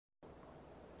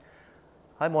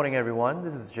Hi, morning everyone.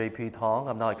 This is JP Thong.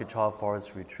 I'm now at Kechara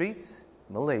Forest Retreat,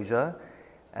 Malaysia,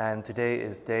 and today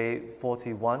is day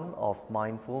 41 of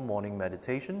Mindful Morning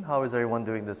Meditation. How is everyone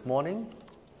doing this morning?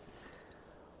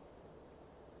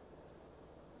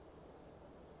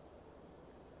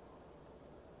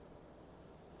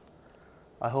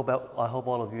 I hope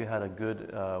all of you had a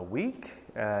good week,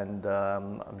 and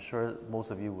I'm sure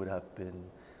most of you would have been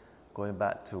going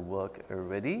back to work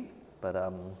already, but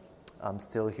I'm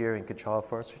still here in Kechara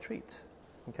Forest Retreat.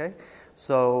 Okay,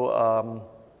 so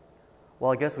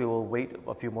well, I guess we will wait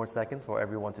a few more seconds for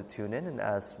everyone to tune in, and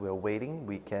as we're waiting,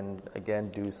 we can again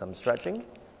do some stretching.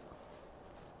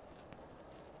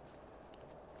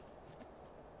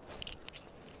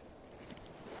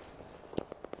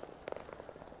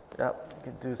 Yep, you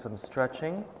can do some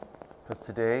stretching, because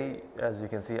today, as you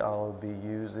can see, I'll be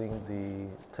using the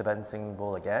Tibetan singing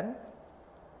bowl again.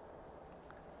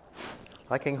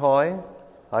 Hi King Hoi,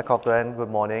 hi Copland, good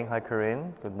morning, hi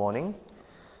Corinne, good morning.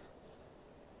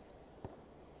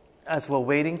 As we're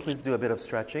waiting, please do a bit of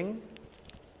stretching.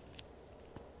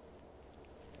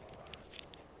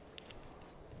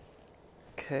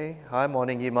 Okay, hi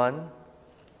morning Iman,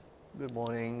 good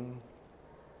morning.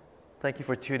 Thank you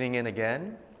for tuning in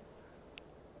again.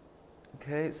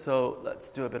 Okay, so let's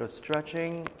do a bit of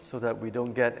stretching so that we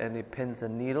don't get any pins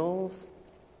and needles.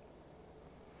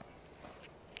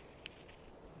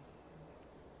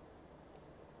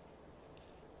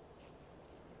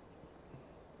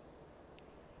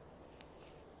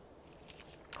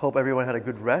 Hope everyone had a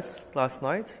good rest last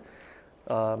night.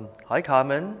 Hi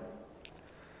Carmen.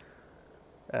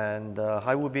 And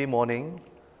hi Wubi, morning.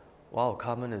 Wow,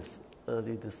 Carmen is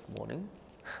early this morning.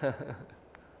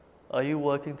 Are you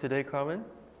working today, Carmen?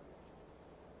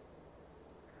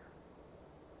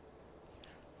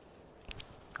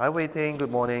 Hi Waiting, good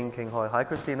morning. King Hoi. Hi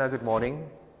Christina, good morning.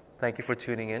 Thank you for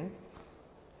tuning in.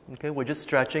 Okay, we're just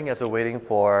stretching as we're waiting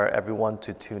for everyone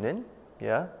to tune in.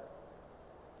 Yeah?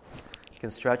 You can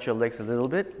stretch your legs a little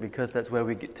bit because that's where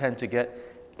we tend to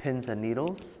get pins and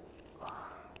needles.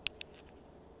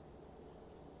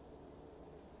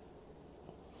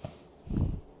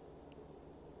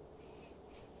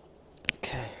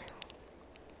 Okay.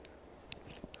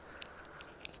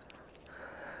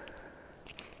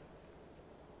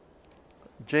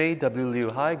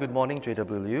 JW, hi, good morning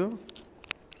JW.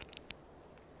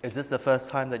 Is this the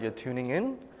first time that you're tuning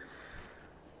in?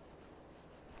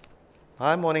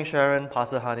 Hi, morning Sharon,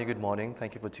 Pastor Hani, good morning.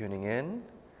 Thank you for tuning in.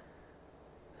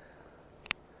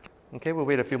 Okay, we'll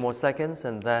wait a few more seconds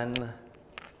and then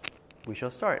we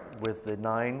shall start with the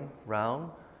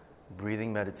 9-round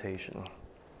breathing meditation.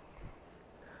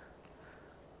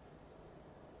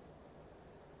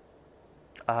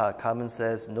 Carmen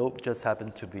says, nope, just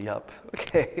happened to be up.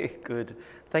 Okay, good.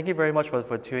 Thank you very much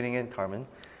for tuning in, Carmen.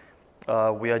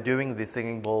 We are doing the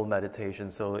singing bowl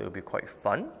meditation, so it'll be quite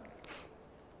fun.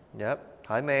 Yep.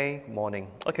 Hi, May. Morning.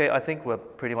 Okay, I think we're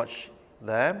pretty much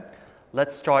there.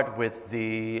 Let's start with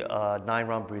the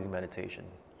 9-round breathing meditation.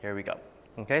 Here we go.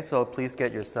 Okay, so please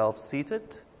get yourself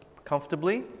seated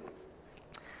comfortably.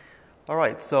 All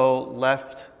right, so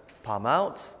left palm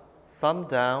out, thumb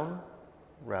down,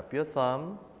 wrap your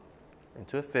thumb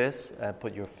into a fist and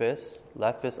put your fist,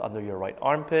 left fist under your right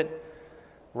armpit,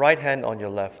 right hand on your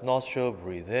left nostril.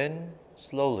 Breathe in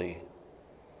slowly.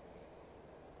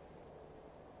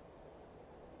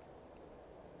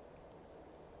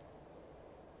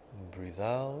 Breathe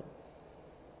out.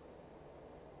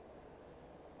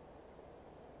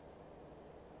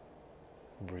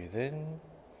 Breathe in.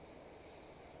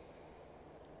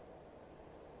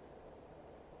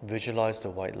 Visualize the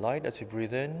white light as you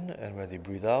breathe in, and when you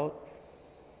breathe out,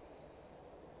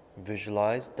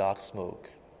 visualize dark smoke.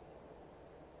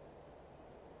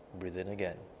 Breathe in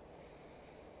again.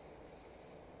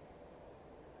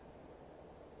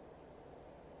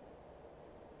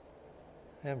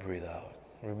 And breathe out.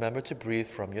 Remember to breathe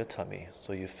from your tummy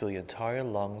so you fill your entire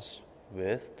lungs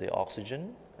with the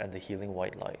oxygen and the healing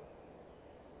white light.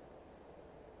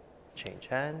 Change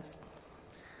hands.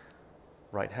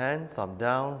 Right hand, thumb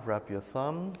down, wrap your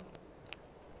thumb.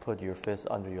 Put your fist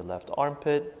under your left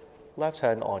armpit. Left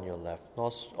hand on your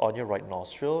right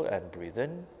nostril and breathe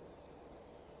in.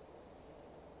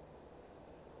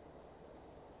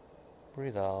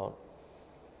 Breathe out.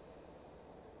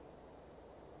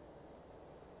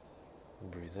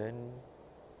 Breathe in.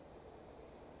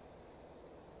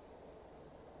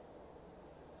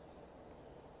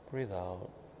 Breathe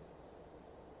out.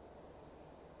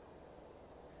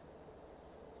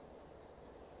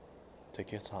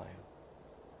 Take your time.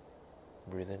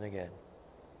 Breathe in again.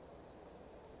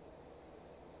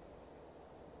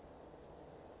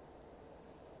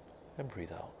 And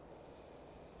breathe out.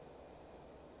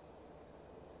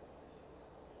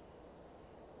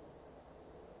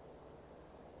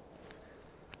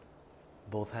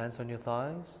 Both hands on your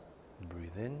thighs.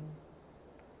 Breathe in.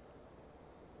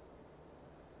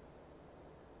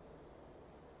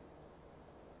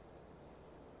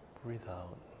 Breathe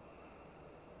out.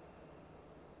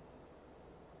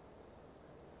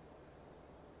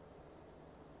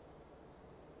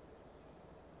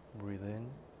 Breathe in.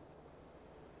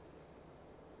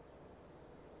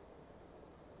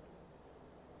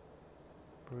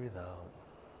 Breathe out.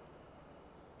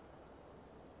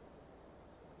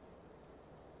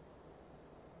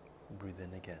 Breathe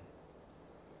in again.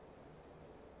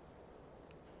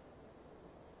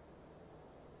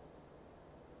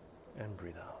 And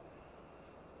breathe out.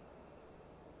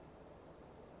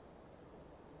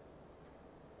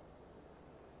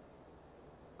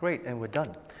 Great, and we're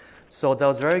done. So that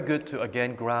was very good to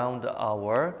again ground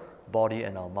our body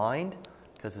and our mind,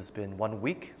 because it's been 1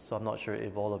 week, so I'm not sure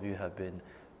if all of you have been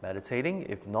meditating.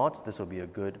 If not, this will be a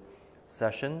good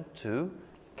session to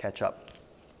catch up.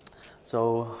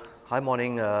 So, hi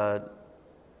morning,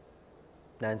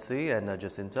 Nancy and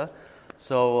Jacinta.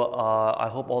 So I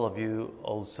hope all of you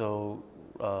also,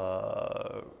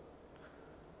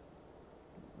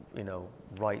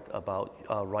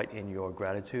 write in your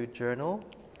gratitude journal.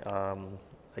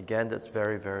 Again, that's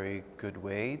very, very good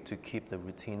way to keep the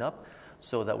routine up,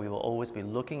 so that we will always be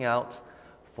looking out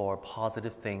for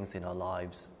positive things in our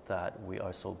lives that we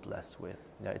are so blessed with.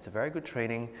 Now, it's a very good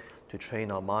training to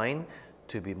train our mind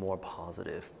to be more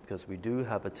positive, because we do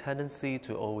have a tendency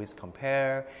to always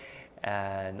compare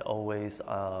and always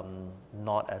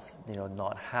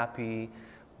not happy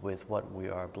with what we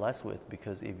are blessed with.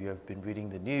 Because if you have been reading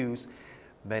the news,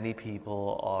 many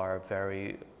people are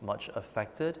very much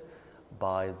affected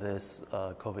by this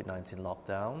COVID-19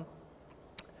 lockdown,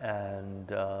 and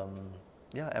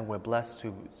and we're blessed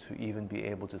to even be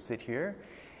able to sit here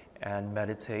and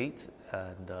meditate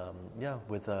and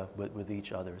with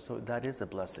each other. So that is a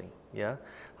blessing. Yeah.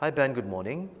 Hi Ben, good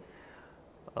morning.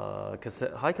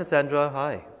 Hi Cassandra.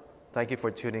 Hi. Thank you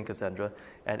for tuning, Cassandra.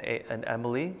 And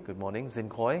Emily, good morning.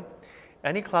 Zinkoi.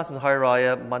 Any class in Hari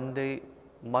Raya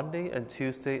Monday and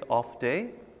Tuesday off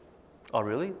day? Oh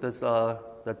really? There's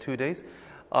the 2 days.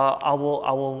 I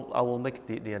will make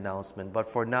the announcement, but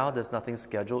for now there's nothing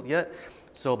scheduled yet.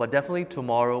 So, but definitely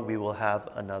tomorrow we will have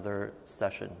another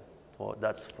session.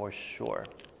 That's for sure.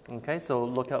 Okay, so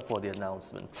look out for the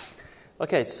announcement.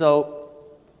 Okay, so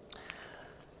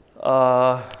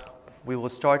we will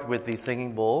start with the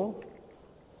singing bowl.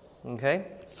 Okay,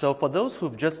 so for those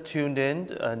who've just tuned in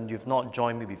and you've not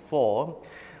joined me before,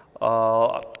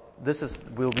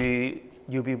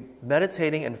 you'll be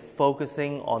meditating and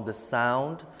focusing on the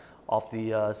sound of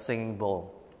the singing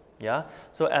bowl. Yeah.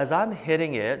 So as I'm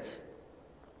hitting it,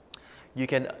 you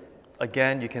can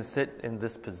sit in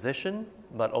this position,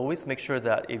 but always make sure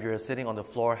that if you're sitting on the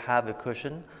floor, have a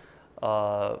cushion,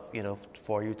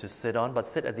 for you to sit on. But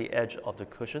sit at the edge of the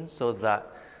cushion so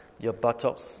that your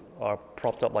buttocks are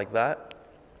propped up like that,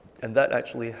 and that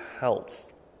actually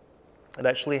helps. It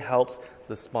actually helps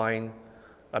the spine.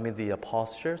 The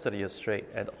posture, so that you're straight,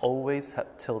 and always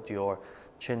tilt your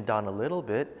chin down a little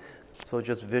bit. So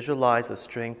just visualize a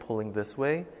string pulling this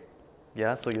way,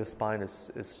 yeah, so your spine is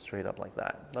straight up like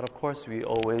that. But of course, we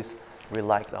always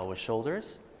relax our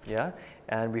shoulders, yeah,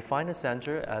 and we find a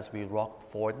center as we rock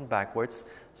forward and backwards,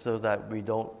 so that we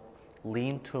don't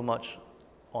lean too much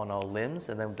on our limbs,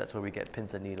 and then that's where we get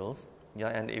pins and needles, yeah,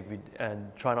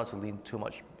 and try not to lean too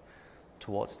much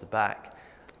towards the back,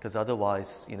 because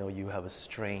otherwise, you have a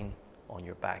strain on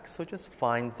your back. So just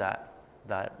find that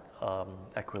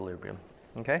equilibrium,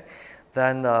 okay?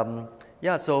 Then,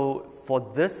 so for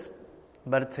this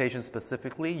meditation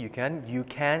specifically, you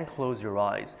can close your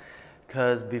eyes,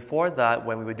 because before that,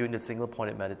 when we were doing the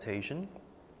single-pointed meditation,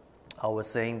 I was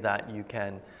saying that you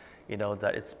can,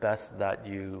 that it's best that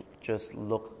you just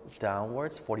look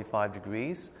downwards 45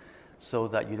 degrees, so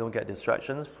that you don't get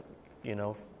distractions,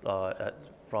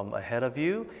 from ahead of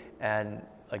you, and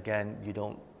again, you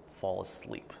don't fall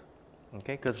asleep,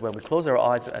 okay? Because when we close our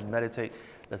eyes and meditate,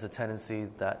 there's a tendency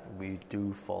that we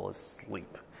do fall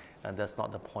asleep, and that's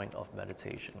not the point of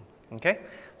meditation, okay?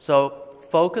 So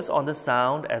focus on the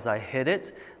sound as I hit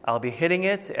it. I'll be hitting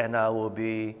it, and I will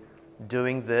be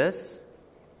doing this,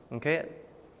 okay?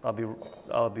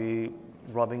 I'll be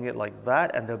rubbing it like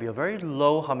that, and there'll be a very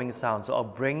low humming sound. So I'll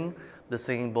bring the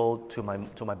singing bowl to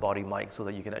my body mic so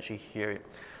that you can actually hear it.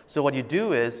 So what you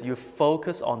do is you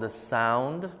focus on the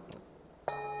sound,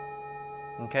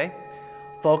 okay?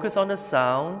 Focus on the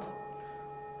sound.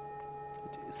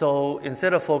 So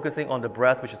instead of focusing on the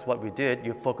breath, which is what we did,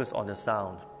 you focus on the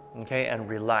sound, okay, and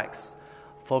relax.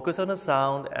 Focus on the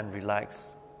sound and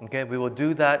relax. Okay, we will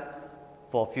do that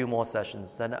for a few more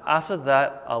sessions. Then after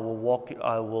that, I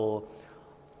will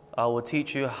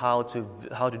teach you how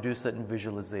to do certain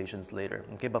visualizations later.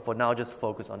 Okay, but for now, just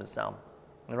focus on the sound.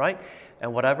 All right,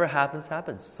 and whatever happens,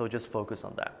 happens. So just focus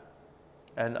on that.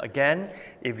 And again,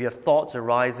 if you have thoughts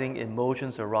arising,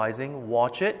 emotions arising,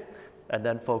 watch it, and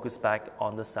then focus back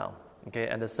on the sound. Okay,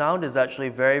 and the sound is actually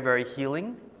very, very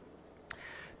healing,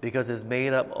 because it's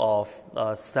made up of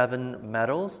 7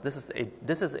 metals. This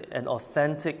is an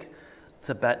authentic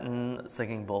Tibetan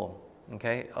singing bowl.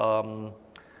 Okay,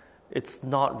 it's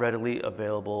not readily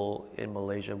available in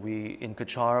Malaysia. In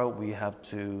Kechara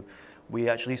we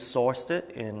actually sourced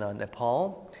it in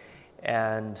Nepal,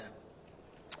 and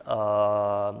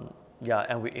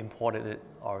and we imported it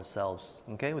ourselves.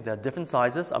 Okay, there are different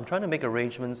sizes. I'm trying to make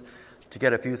arrangements to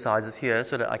get a few sizes here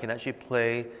so that I can actually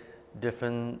play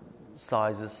different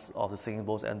sizes of the singing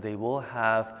bowls, and they will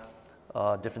have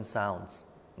different sounds.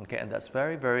 Okay, and that's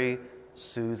very, very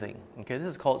soothing. Okay, this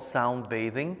is called sound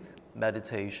bathing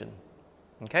meditation.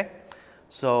 Okay,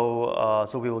 so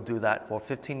we will do that for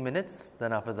 15 minutes.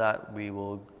 Then after that, we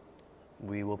will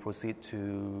proceed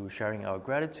to sharing our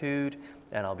gratitude,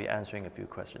 and I'll be answering a few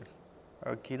questions.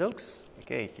 Okie dokes.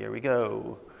 Okay, here we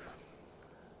go.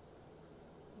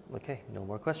 Okay, no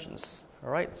more questions. All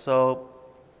right, so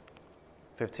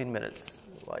 15 minutes.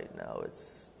 Right now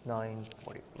it's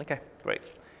 9:40. Okay, great.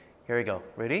 Here we go.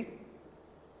 Ready?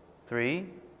 3,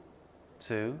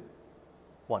 2,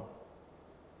 1.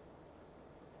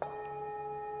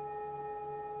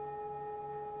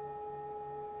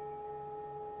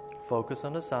 Focus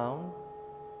on the sound.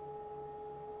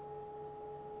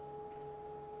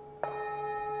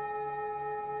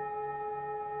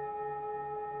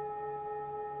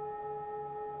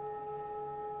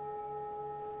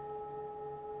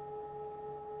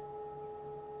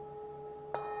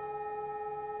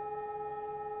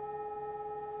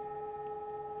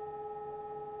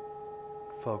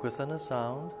 Focus on the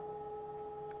sound.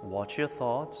 Watch your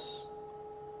thoughts.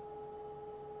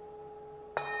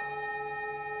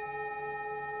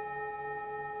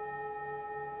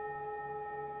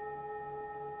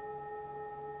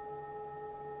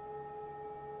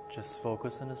 Just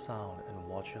focus on the sound and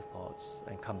watch your thoughts,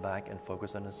 and come back and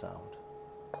focus on the sound.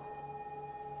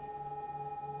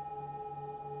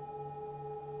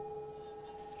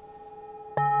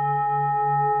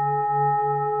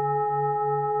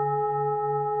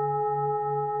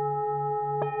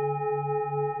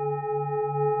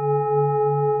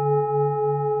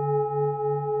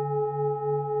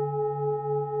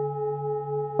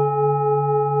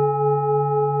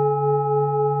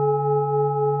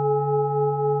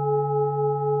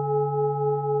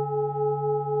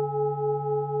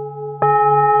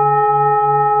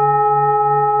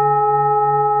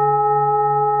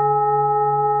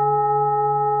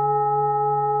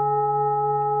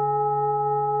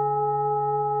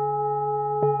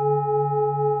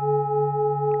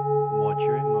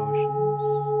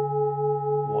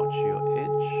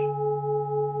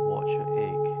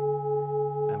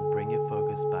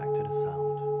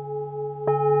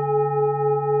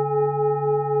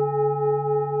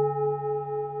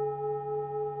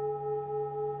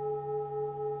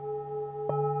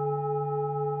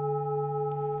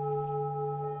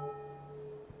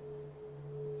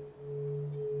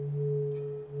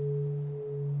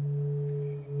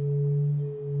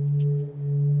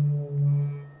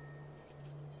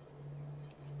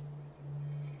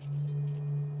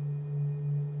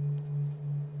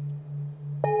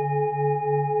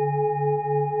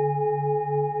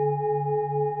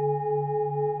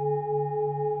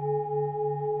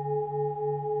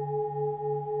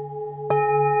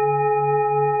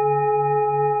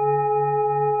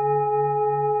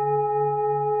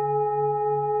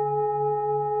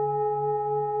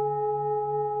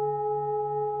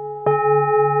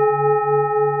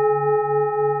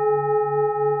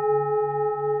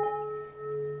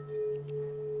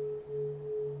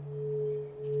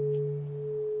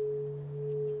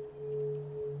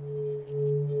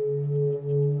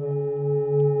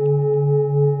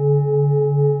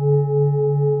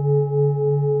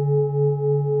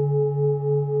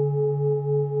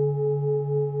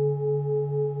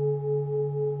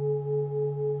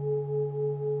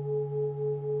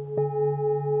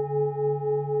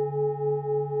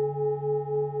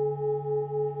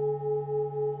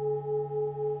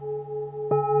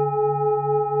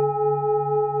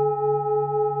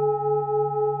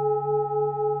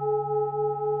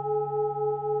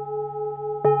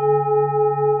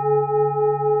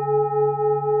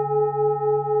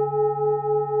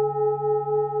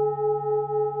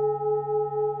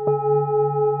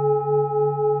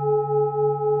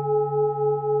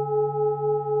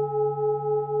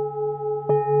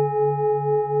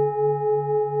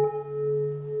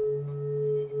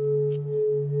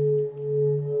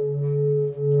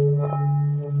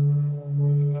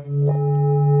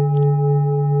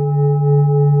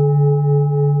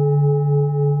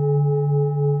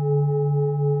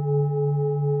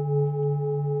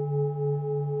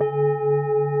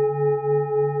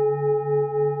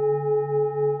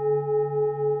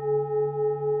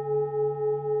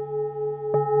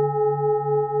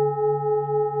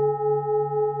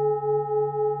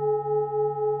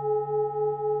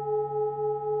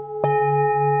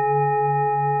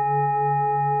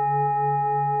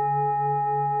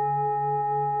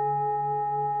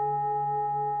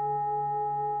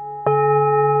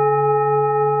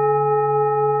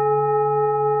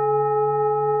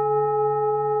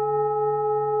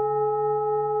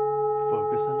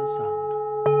 focus on the sound.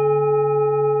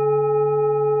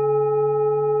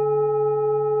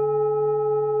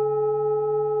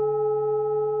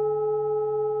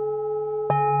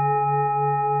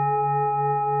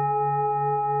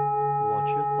 Watch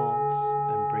your thoughts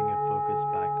and bring your focus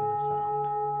back on the sound.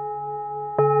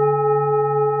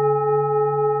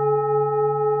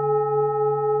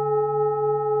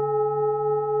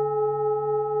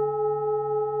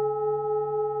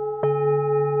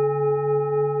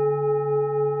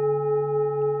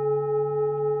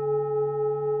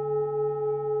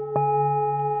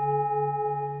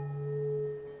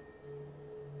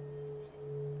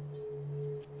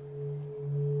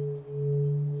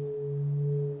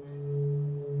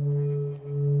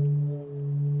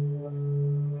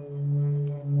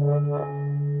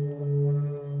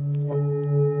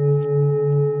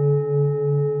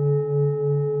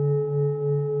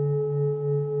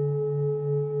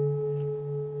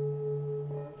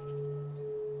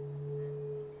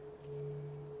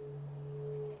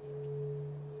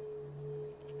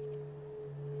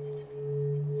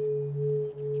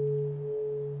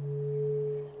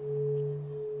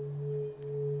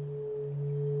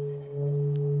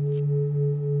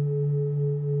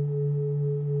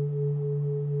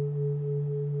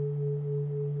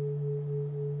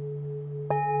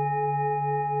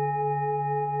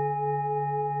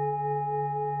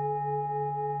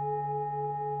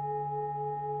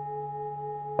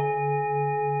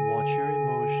 Watch your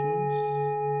emotions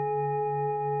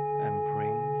and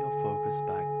bring your focus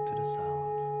back to the sound.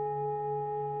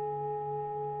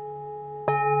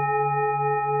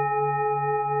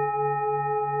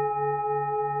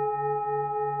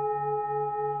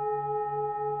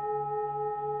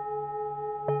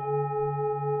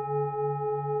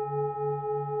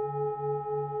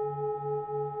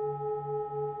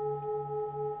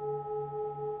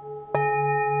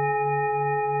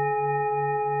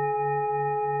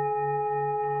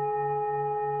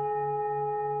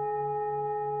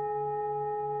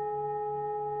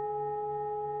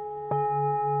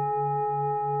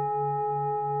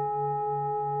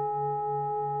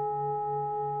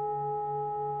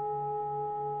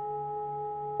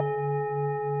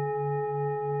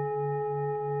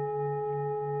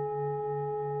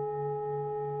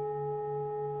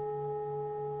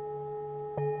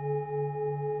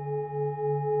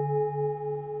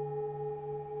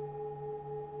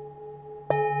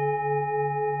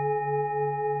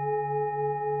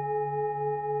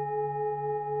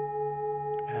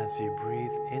 As you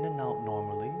breathe in and out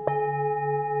normally,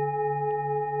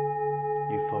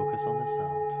 you focus on the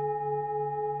sound.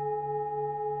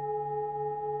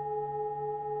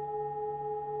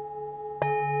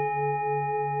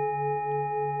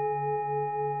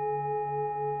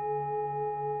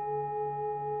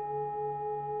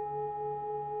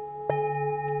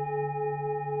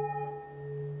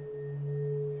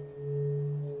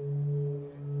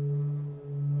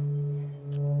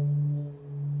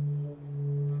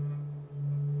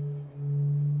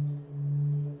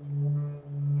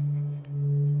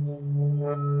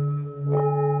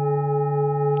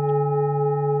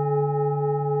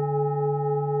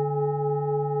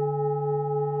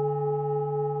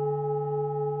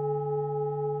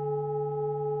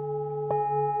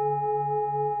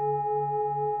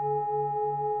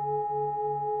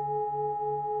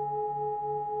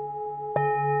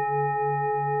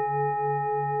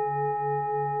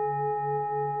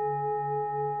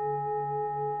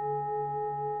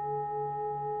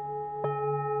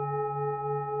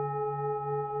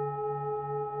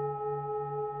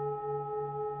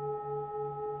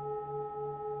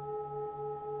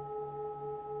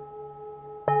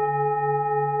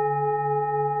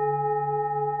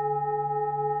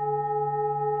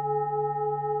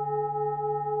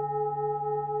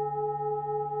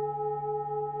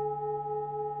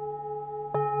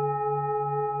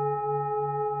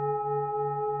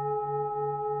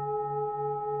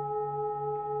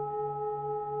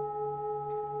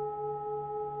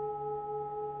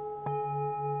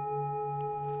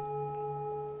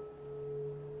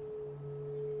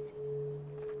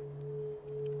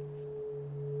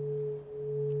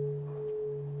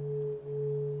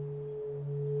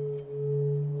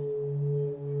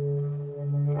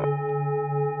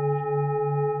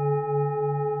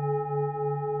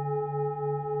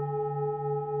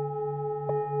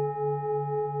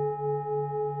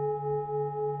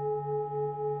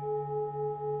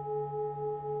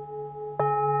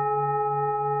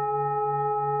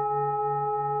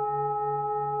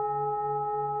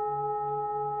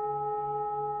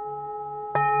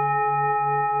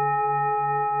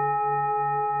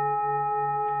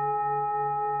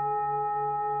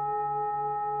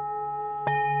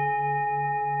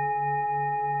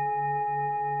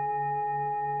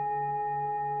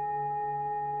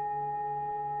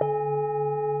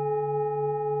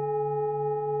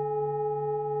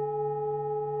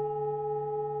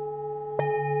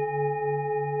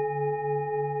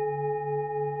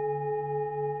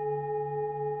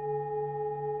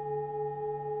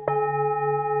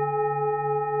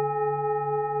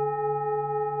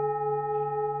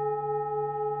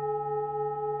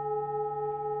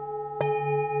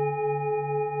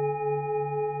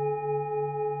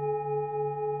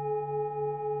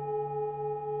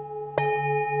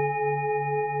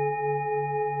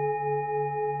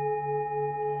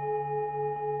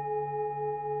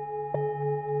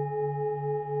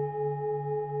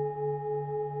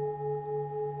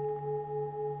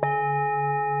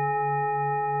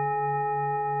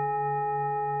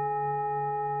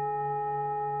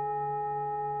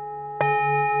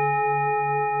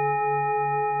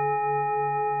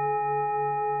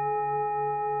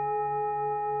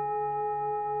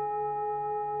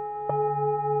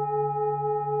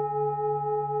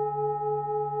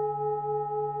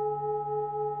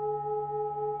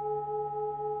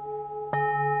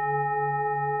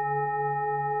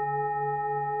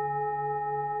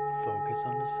 focus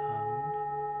on the sound.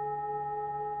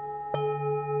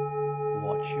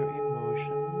 Watch your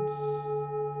emotions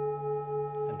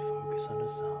and focus on the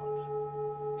sound.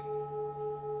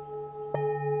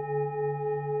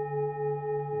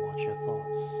 Watch your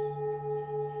thoughts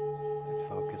and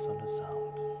focus on the sound.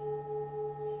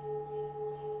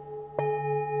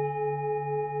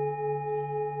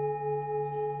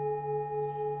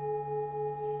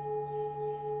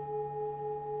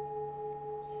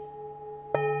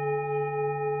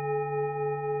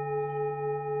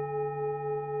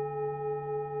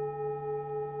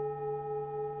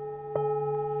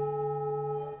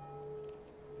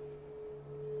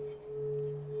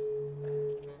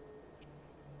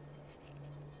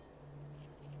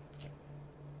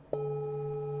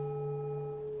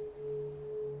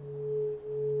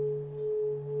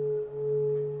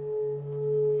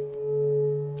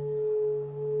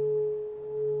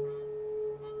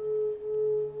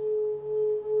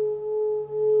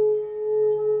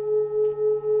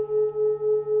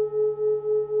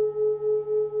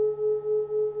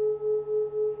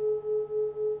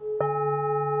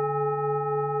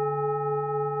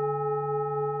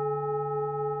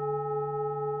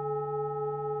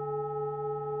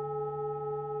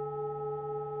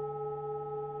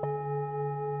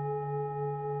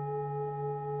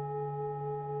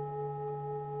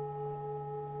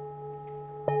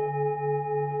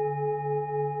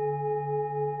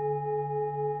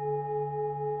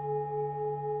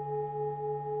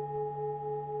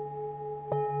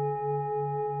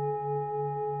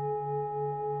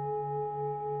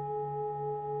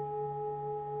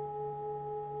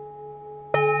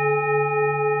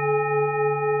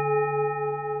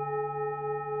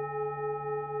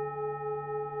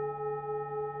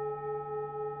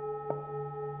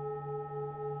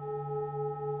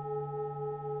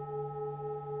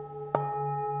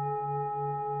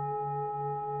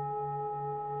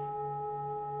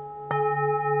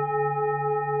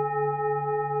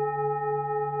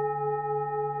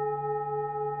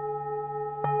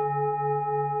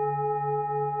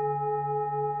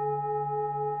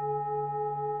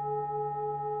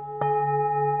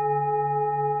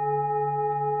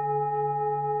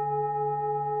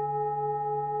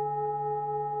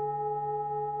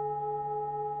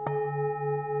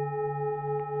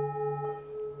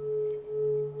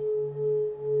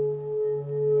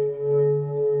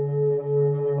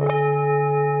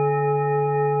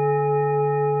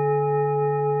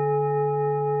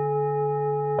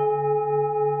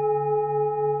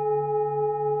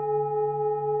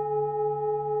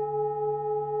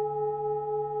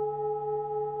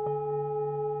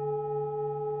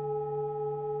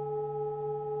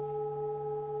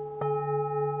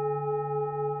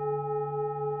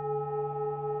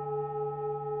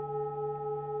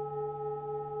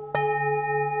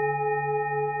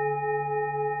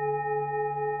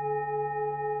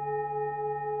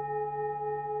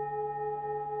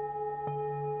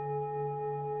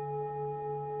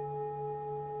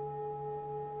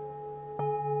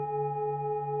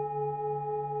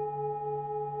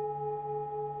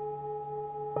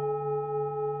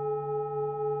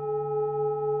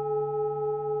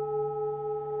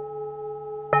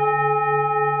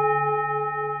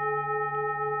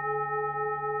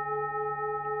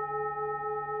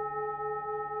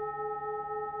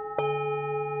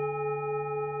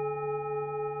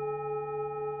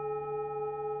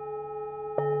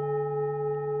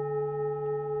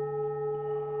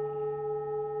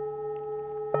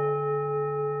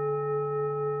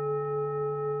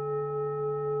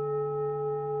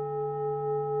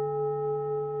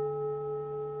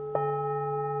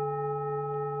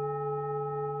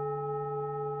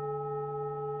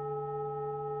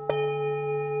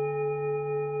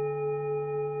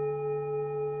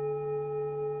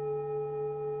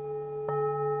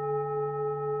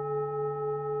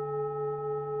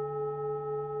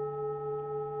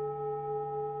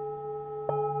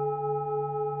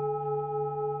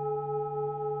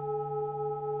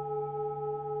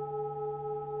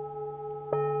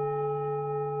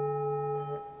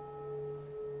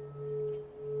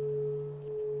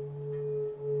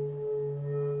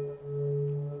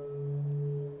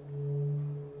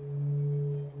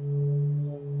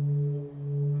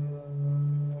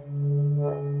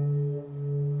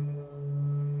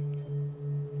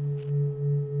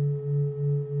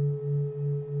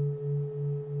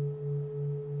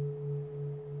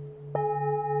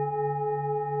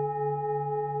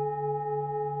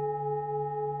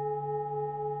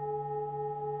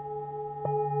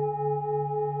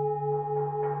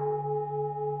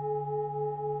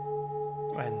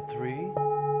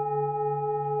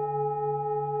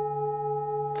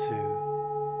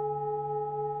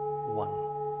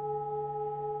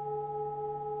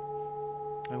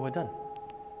 we're done.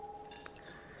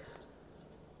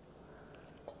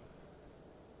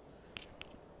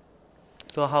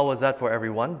 So how was that for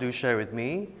everyone? Do share with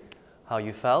me how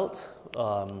you felt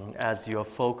as you're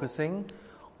focusing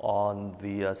on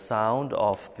the sound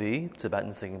of the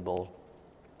Tibetan singing bowl.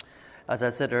 As I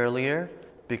said earlier,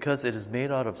 because it is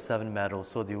made out of 7 metals,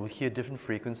 so you will hear different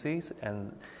frequencies,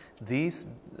 and these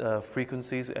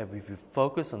frequencies, if you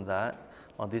focus on that,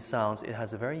 on these sounds, it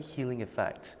has a very healing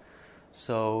effect.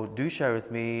 So do share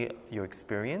with me your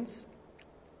experience.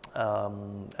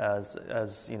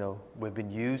 As you know, we've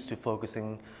been used to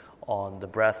focusing on the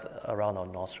breath around our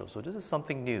nostrils. So this is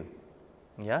something new.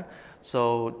 Yeah.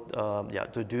 So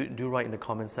do write in the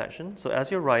comment section. So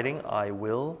as you're writing, I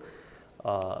will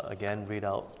again read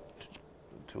out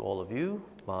to all of you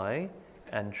my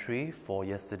entry for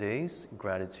yesterday's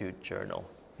gratitude journal.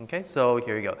 Okay. So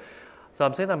here you go. So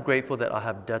I'm saying I'm grateful that I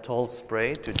have Dettol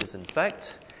spray to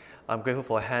disinfect. I'm grateful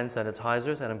for hand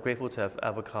sanitizers, and I'm grateful to have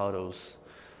avocados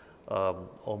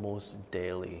almost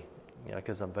daily,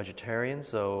 because I'm vegetarian,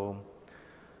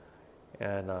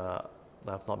 and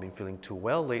I've not been feeling too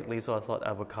well lately, so I thought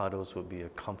avocados would be a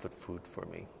comfort food for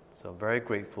me. So I'm very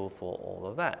grateful for all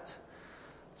of that.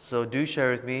 So do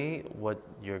share with me what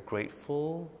you're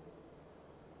grateful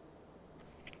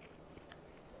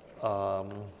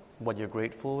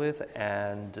with,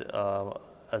 and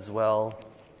as well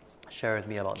share with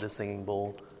me about this singing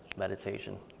bowl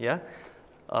meditation. Yeah.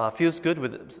 Feels good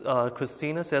with,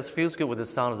 Christina says, feels good with the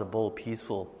sound of the bowl,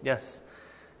 peaceful. Yes,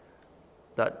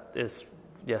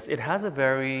 yes, it has a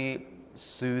very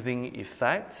soothing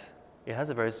effect.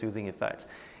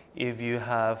 If you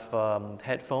have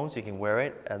headphones, you can wear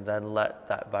it and then let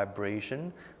that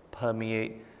vibration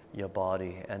permeate your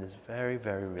body, and it's very,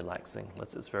 very relaxing.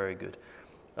 It's very good.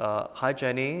 Hi,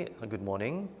 Jenny. Good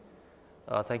morning.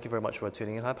 Thank you very much for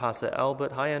tuning in. Hi, Pastor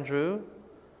Albert. Hi, Andrew.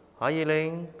 Hi,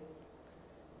 Yiling.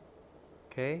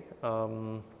 Okay.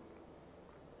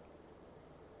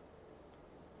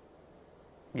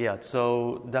 Yeah,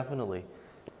 so definitely.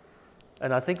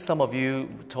 And I think some of you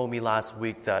told me last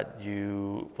week that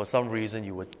you, for some reason,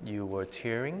 you were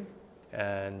tearing,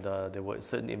 and there were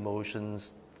certain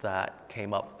emotions that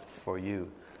came up for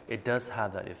you. It does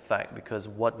have that effect, because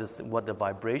what the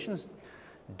vibrations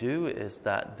do is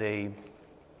that they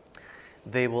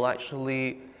will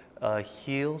actually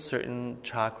heal certain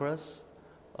chakras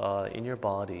in your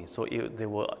body. So they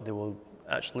will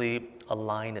actually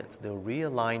align it. They'll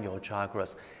realign your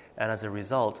chakras, and as a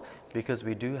result, because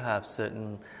we do have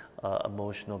certain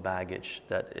emotional baggage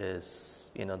that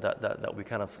is, that we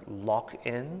kind of lock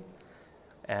in,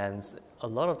 and a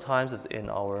lot of times it's in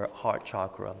our heart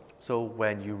chakra. So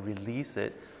when you release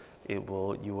it, you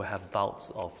will have bouts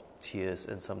of tears,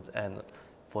 and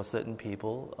for certain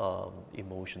people,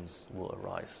 emotions will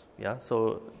arise. Yeah,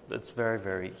 so it's very,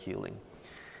 very healing.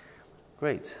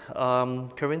 Great.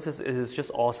 Corinne says, it is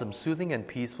just awesome, soothing and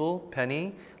peaceful.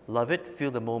 Penny, love it.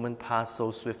 Feel the moment pass so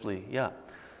swiftly. Yeah.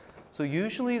 So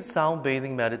usually sound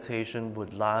bathing meditation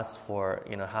would last for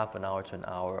half an hour to an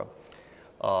hour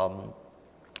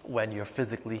when you're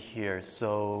physically here.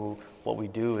 So what we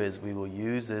do is we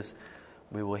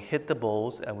will hit the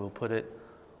bowls and we'll put it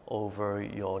over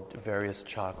your various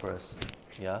chakras.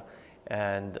 Yeah.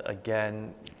 And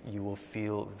again, you will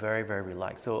feel very, very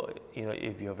relaxed. So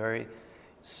if you're very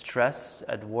stressed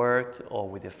at work or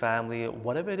with your family,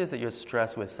 whatever it is that you're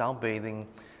stressed with, sound bathing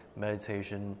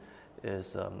meditation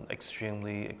is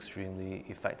extremely, extremely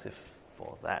effective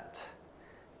for that.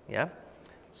 Yeah.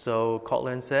 So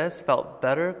Cotland says, felt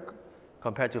better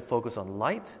compared to focus on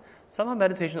light. Somehow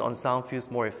meditation on sound feels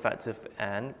more effective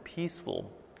and peaceful.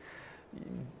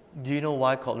 Do you know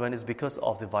why, Cotland? It's because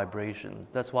of the vibration.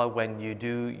 That's why when you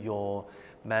do your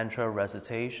mantra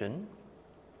recitation,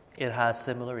 it has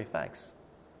similar effects.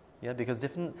 Yeah, because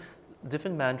different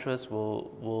mantras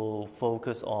will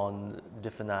focus on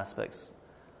different aspects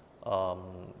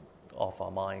of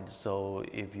our mind. So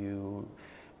if you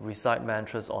recite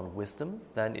mantras on wisdom,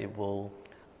 then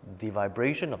the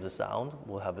vibration of the sound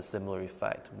will have a similar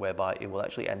effect, whereby it will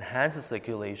actually enhance the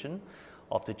circulation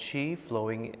of the qi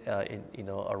flowing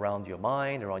around your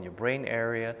mind, around your brain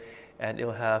area, and it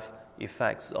will have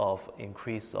effects of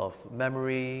increase of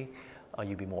memory.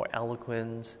 You'll be more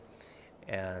eloquent,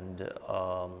 and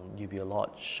you'll be a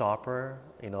lot sharper,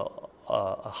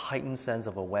 a heightened sense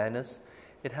of awareness.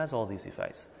 It has all these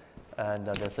effects. And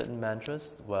there are certain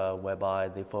mantras whereby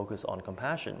they focus on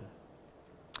compassion.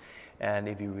 And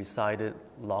if you recite it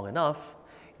long enough,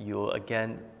 you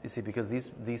see, because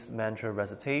these mantra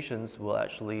recitations will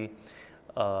actually,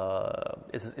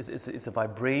 it's a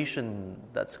vibration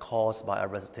that's caused by a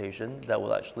recitation that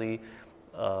will actually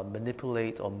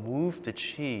manipulate or move the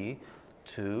chi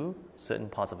to certain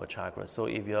parts of a chakra. So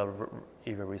if you're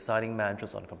reciting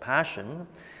mantras on compassion,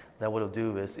 then what it'll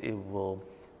do is it will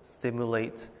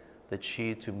stimulate the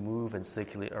chi to move and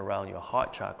circulate around your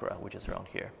heart chakra, which is around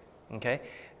here. Okay,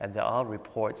 and there are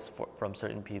reports from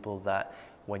certain people that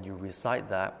when you recite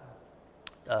that,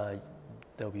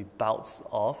 there'll be bouts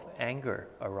of anger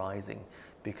arising,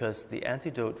 because the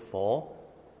antidote for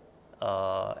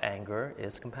anger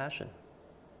is compassion.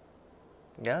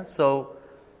 Yeah, so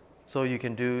you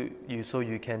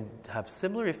can have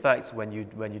similar effects when you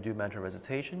do mantra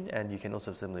recitation, and you can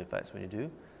also have similar effects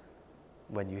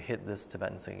when you hit this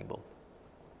Tibetan singing bowl.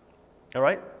 All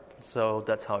right, so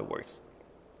that's how it works.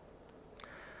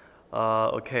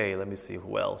 Okay, let me see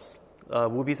who else.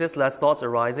 Wubi says, less thoughts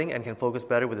arising and can focus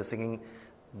better with the singing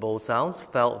bowl sounds.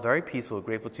 Felt very peaceful.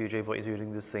 Grateful to you, Jay, for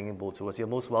introducing this singing bowl to us. You're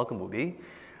most welcome, Wubi.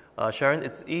 Sharon,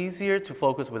 it's easier to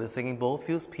focus with the singing bowl.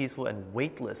 Feels peaceful and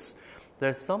weightless.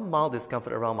 There's some mild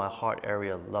discomfort around my heart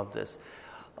area. Love this.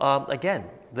 Again,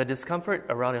 the discomfort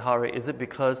around your heart area, is it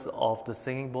because of the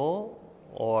singing bowl,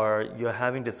 or you're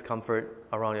having discomfort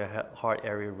around your heart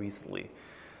area recently?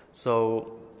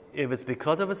 So if it's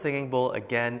because of a singing bowl,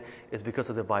 again, it's because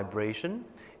of the vibration.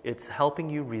 It's helping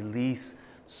you release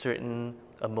certain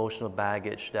emotional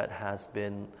baggage that has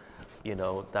been,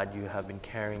 that you have been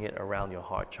carrying it around your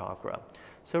heart chakra.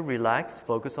 So relax,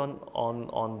 focus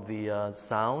on the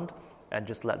sound, and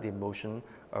just let the emotion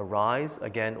arise.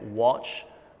 Again, watch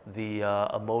the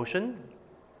emotion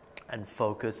and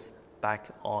focus back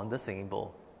on the singing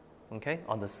bowl, okay?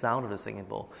 On the sound of the singing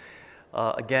bowl.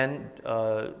 Again,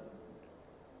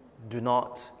 do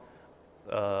not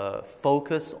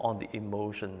focus on the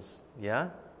emotions, yeah?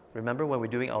 Remember, when we're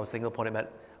doing our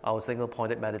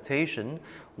single-pointed meditation,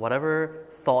 whatever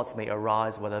thoughts may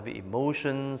arise, whatever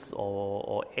emotions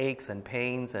or aches and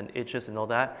pains and itches and all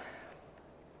that,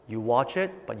 you watch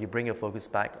it, but you bring your focus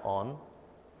back on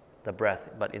the breath.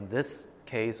 But in this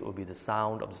case, it will be the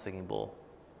sound of the singing bowl.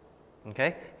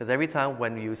 Okay? Because every time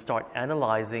when you start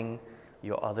analyzing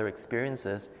your other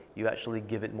experiences, you actually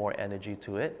give it more energy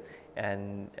to it,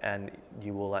 and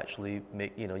you will actually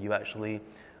make,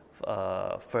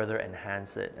 further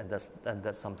enhance it, and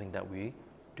that's something that we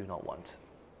do not want.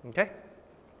 Okay?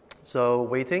 So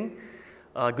waiting,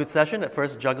 good session. At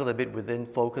first juggled a bit within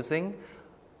focusing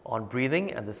on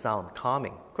breathing and the sound,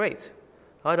 calming. Great.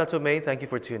 Hi, Dr. May. Thank you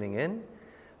for tuning in.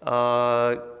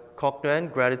 Cochran,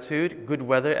 gratitude, good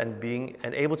weather, and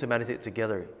able to meditate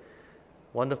together.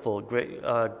 Wonderful. Great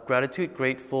gratitude.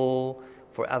 Grateful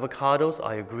for avocados.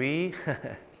 I agree.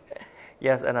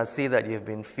 Yes, and I see that you've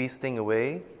been feasting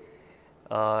away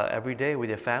every day with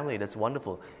your family. That's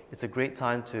wonderful. It's a great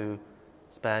time to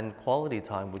spend quality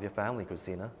time with your family,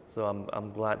 Christina. So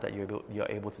I'm glad that you're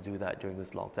able to do that during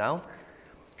this lockdown.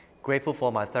 Grateful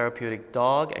for my therapeutic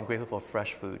dog and grateful for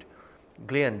fresh food.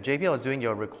 Glenn, JP, I was doing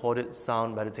your recorded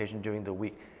sound meditation during the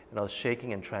week and I was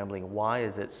shaking and trembling. Why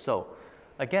is it so?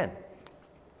 Again,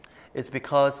 it's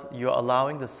because you're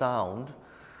allowing the sound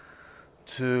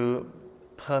to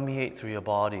permeate through your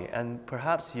body, and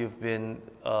perhaps you've been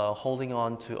holding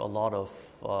on to a lot of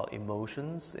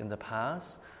emotions in the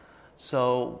past.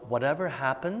 So whatever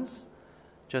happens,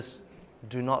 just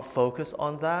do not focus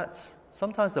on that.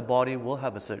 Sometimes the body will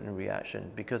have a certain reaction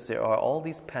because there are all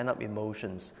these pent-up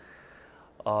emotions.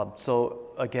 So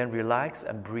again, relax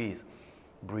and breathe.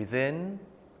 Breathe in,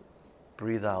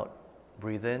 breathe out.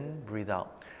 Breathe in, breathe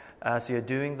out. As you're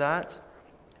doing that,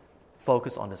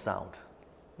 focus on the sound.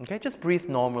 Okay, just breathe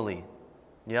normally.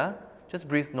 Yeah? Just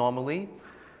breathe normally.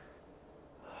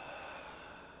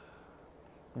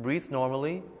 Breathe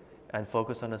normally and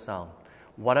focus on the sound.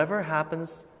 Whatever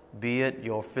happens, be it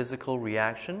your physical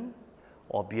reaction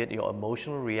or be it your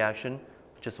emotional reaction,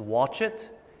 just watch it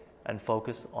and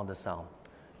focus on the sound.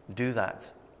 Do that.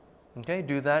 Okay,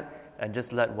 do that and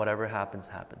just let whatever happens.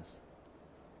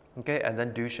 Okay, and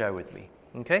then do share with me.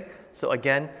 Okay, so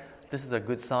again, this is a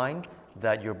good sign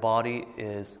that your body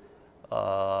is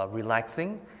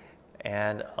relaxing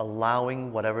and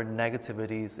allowing whatever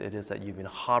negativities it is that you've been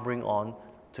harboring on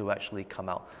to actually come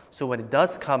out. So when it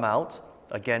does come out,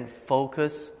 again,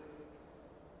 focus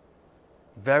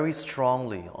very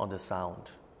strongly on the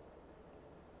sound.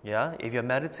 Yeah, if you're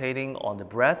meditating on the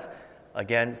breath,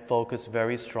 again, focus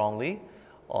very strongly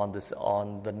on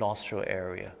the nostril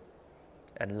area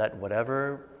and let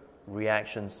whatever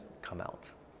reactions come out.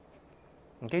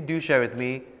 Okay, do share with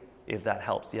me if that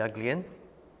helps. Yeah, Glenn?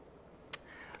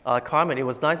 Carmen, it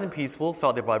was nice and peaceful,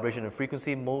 felt the vibration and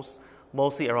frequency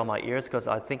mostly around my ears because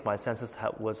I think my senses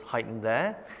was heightened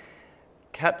there.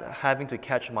 Kept having to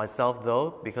catch myself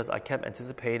though because I kept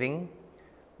anticipating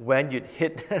when you'd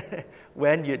hit,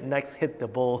 when you'd next hit the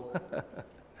bowl.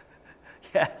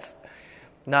 Yes.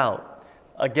 Now,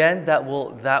 again, that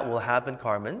will happen,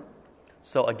 Carmen.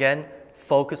 So again,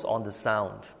 focus on the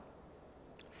sound.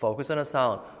 Focus on the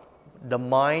sound. The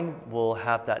mind will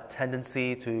have that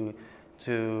tendency to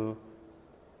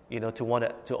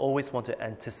always want to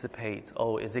anticipate.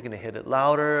 Oh, is it going to hit it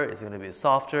louder? Is it going to be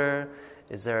softer?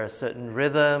 Is there a certain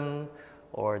rhythm,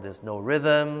 or there's no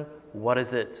rhythm? What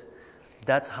is it?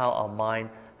 That's how our mind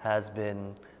has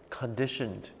been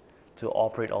conditioned to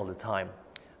operate all the time.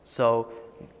 So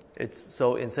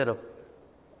instead of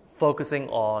focusing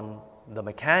on the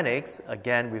mechanics,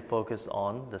 again, we focus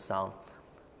on the sound.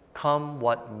 Come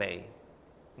what may.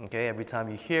 Okay, every time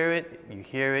you hear it, you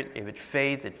hear it. If it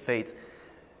fades, it fades.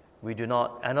 We do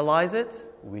not analyze it,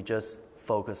 we just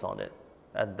focus on it.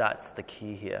 And that's the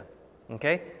key here.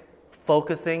 Okay?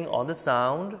 Focusing on the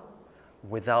sound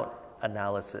without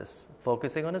analysis.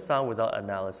 Focusing on the sound without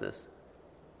analysis.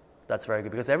 That's very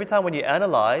good, because every time when you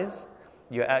analyze,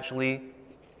 you're actually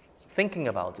thinking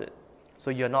about it. So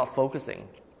you're not focusing.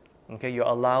 Okay? You're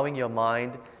allowing your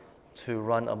mind to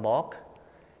run amok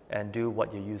and do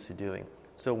what you're used to doing.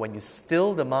 So when you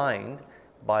still the mind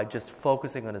by just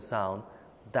focusing on the sound,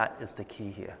 that is the key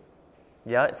here.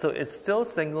 Yeah, so it's still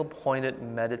single-pointed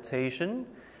meditation,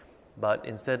 but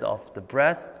instead of the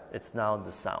breath, it's now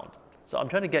the sound. So I'm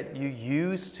trying to get you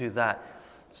used to that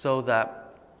so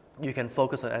that you can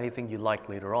focus on anything you like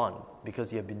later on,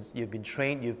 because you've been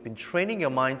training your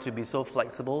mind to be so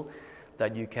flexible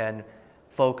that you can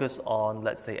focus on,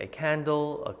 let's say, a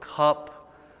candle, a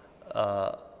cup,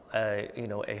 a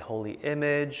holy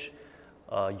image,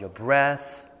 your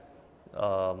breath,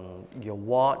 your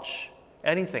watch,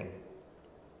 anything.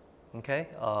 Okay?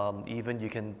 Even you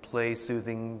can play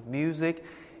soothing music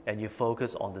and you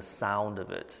focus on the sound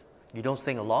of it. You don't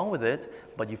sing along with it,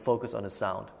 but you focus on the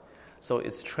sound. So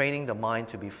it's training the mind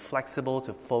to be flexible,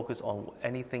 to focus on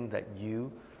anything that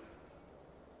you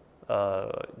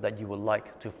would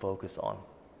like to focus on.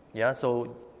 Yeah,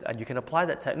 so, and you can apply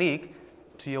that technique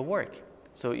to your work.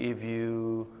 So if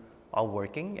you are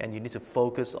working and you need to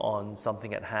focus on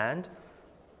something at hand,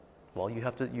 well, you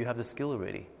have the skill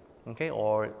already. Okay,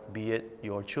 or be it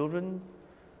your children,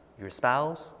 your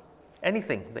spouse,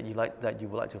 anything that you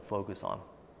would like to focus on.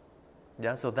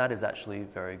 Yeah, so that is actually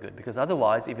very good, because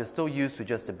otherwise, if you're still used to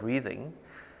just the breathing,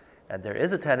 and there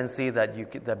is a tendency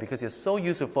that because you're so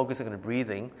used to focusing on the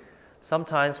breathing,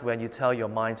 sometimes when you tell your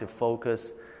mind to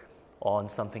focus on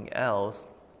something else,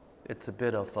 it's a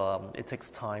bit of it takes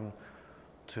time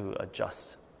to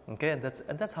adjust. Okay, and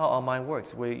that's how our mind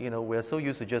works. We're so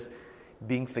used to just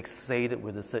being fixated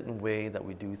with a certain way that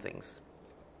we do things.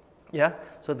 Yeah,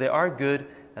 so they are good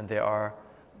and they are.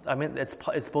 I mean,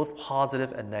 it's both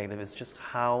positive and negative. It's just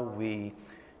how we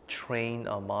train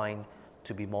our mind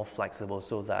to be more flexible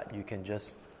so that you can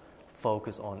just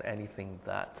focus on anything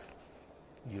that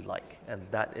you like. And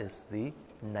that is the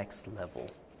next level.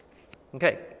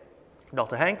 Okay,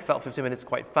 Dr. Hank felt 15 minutes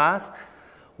quite fast,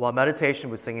 while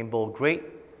meditation with singing bowl great.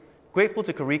 Grateful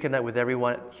to reconnect with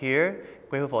everyone here.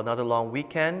 Grateful for another long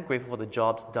weekend. Grateful for the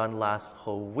jobs done last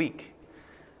whole week.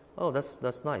 Oh,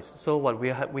 that's nice. So what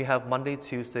we have Monday,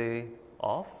 Tuesday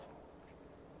off?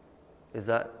 Is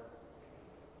that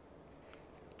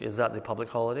the public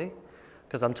holiday?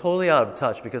 Because I'm totally out of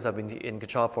touch because I've been in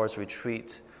Kechara Forest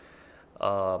Retreat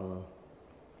all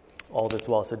this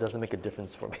while, so it doesn't make a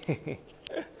difference for me.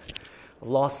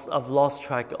 I've lost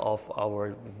track of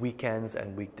our weekends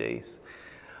and weekdays.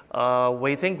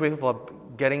 Waiting, grateful for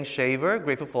getting shaver,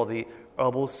 grateful for the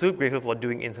herbal soup, grateful for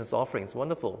doing incense offerings.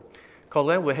 Wonderful.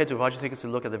 Colin, we're here to Rajasikas to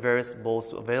look at the various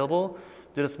bowls available.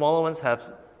 Do the smaller ones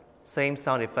have same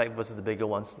sound effect versus the bigger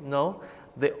ones? No.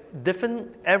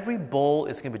 Every bowl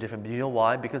is going to be different. Do you know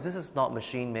why? Because this is not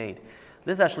machine made.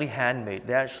 This is actually handmade.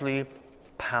 They actually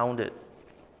pound it.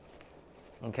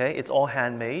 Okay, it's all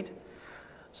handmade.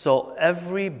 So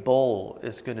every bowl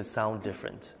is going to sound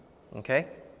different. Okay,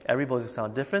 every bowl is going to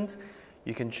sound different.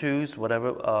 You can choose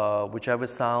whichever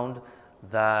sound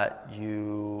that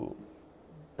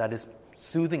is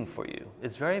soothing for you.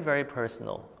 It's very, very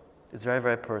personal. It's very,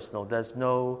 very personal. There's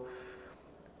no,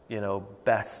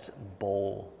 best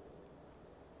bowl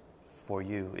for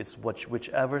you. It's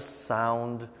whichever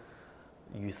sound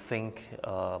you think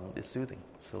is soothing.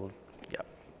 So, yeah.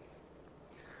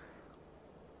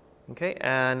 Okay,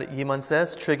 and Yiman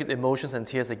says, triggered emotions and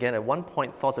tears again. At one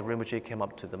point, thoughts of Rinpoche came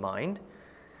up to the mind.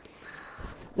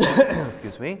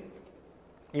 Excuse me.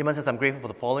 Yiman says, I'm grateful for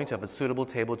the following: to have a suitable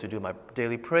table to do my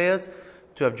daily prayers,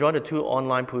 to have joined the 2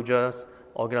 online pujas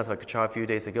organized by Kechara a few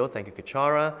days ago. Thank you,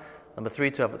 Kechara. Number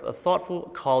 3, to have a thoughtful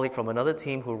colleague from another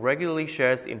team who regularly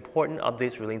shares important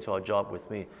updates relating to our job with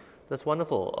me. That's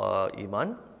wonderful,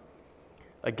 Iman.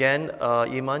 Again,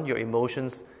 Iman, your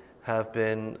emotions have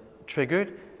been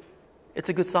triggered. It's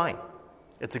a good sign.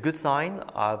 It's a good sign.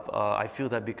 I feel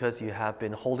that because you have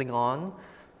been holding on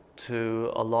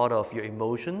to a lot of your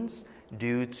emotions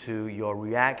due to your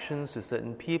reactions to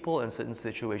certain people and certain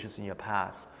situations in your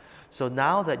past. So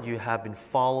now that you have been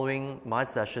following my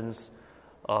sessions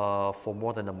for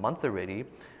more than a month already,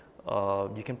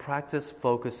 you can practice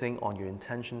focusing on your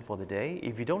intention for the day.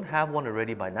 If you don't have one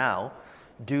already by now,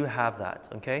 do have that,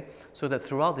 okay? So that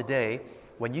throughout the day,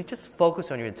 when you just focus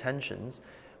on your intentions,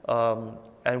 and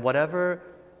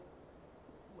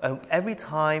every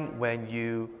time when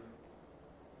you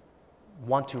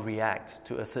want to react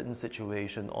to a certain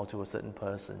situation or to a certain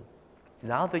person,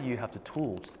 now that you have the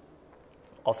tools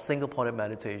of single-pointed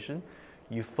meditation,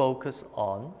 you focus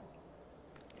on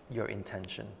your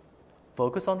intention.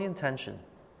 Focus on the intention,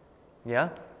 yeah?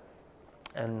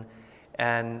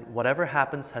 And whatever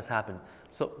happens has happened.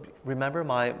 So remember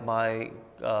my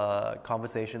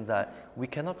conversation that we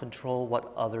cannot control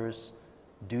what others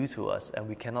do to us, and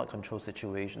we cannot control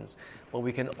situations, but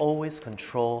we can always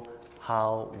control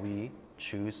how we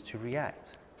choose to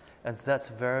react. And that's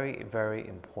very, very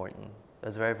important.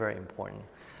 That's very, very important.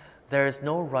 There is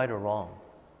no right or wrong,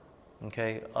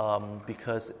 okay?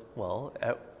 Because, well,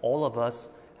 all of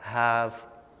us have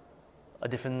a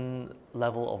different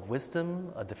level of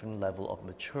wisdom, a different level of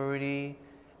maturity,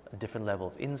 a different level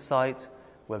of insight.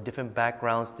 We have different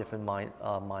backgrounds, different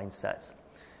mindsets.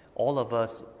 All of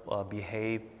us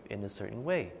behave in a certain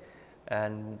way.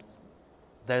 And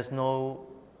there's no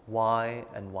why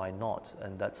and why not.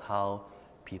 And that's how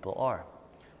people are.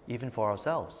 Even for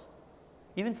ourselves.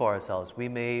 Even for ourselves, we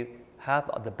may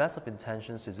have the best of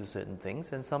intentions to do certain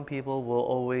things, and some people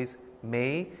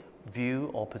may view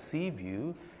or perceive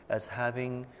you as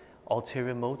having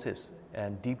ulterior motives,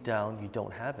 and deep down you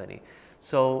don't have any.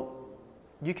 So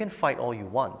you can fight all you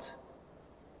want.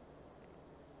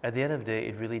 At the end of the day,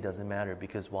 it really doesn't matter.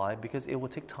 Because why? Because it will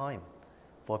take time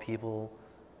for people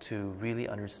to really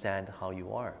understand how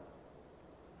you are.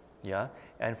 Yeah?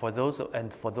 And for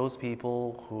those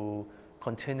people who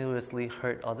continuously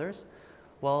hurt others,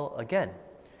 well, again,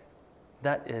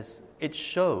 it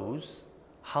shows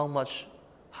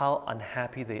how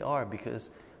unhappy they are.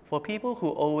 Because for people who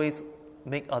always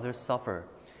make others suffer,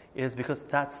 it is because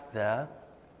that's their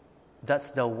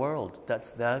world,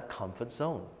 that's their comfort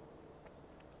zone.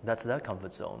 That's their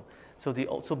comfort zone. So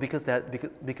because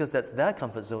that's their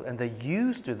comfort zone, and they're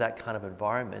used to that kind of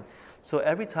environment, so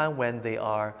every time when they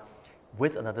are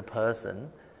with another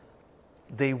person,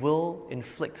 they will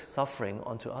inflict suffering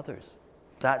onto others.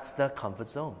 That's their comfort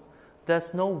zone.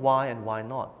 There's no why and why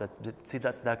not. But see,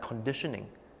 that's their conditioning.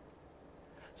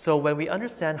 So when we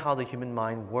understand how the human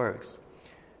mind works,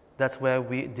 that's where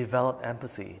we develop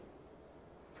empathy.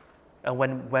 And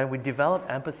when we develop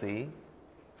empathy,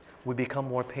 we become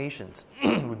more patient.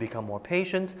 We become more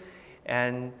patient,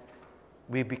 and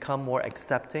we become more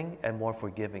accepting and more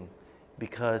forgiving,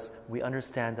 because we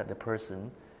understand that the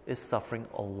person is suffering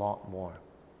a lot more.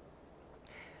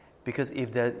 Because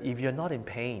if you're not in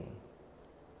pain,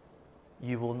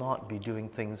 you will not be doing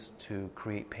things to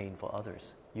create pain for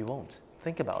others. You won't.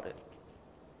 Think about it.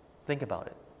 Think about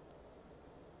it.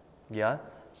 Yeah?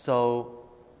 So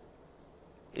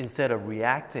instead of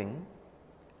reacting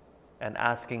and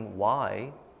asking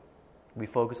why, we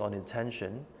focus on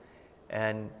intention,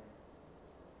 and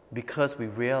because we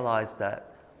realize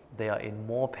that they are in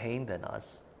more pain than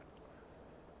us,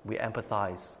 we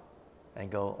empathize and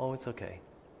go, oh, it's okay.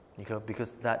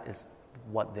 Because that is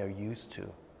what they're used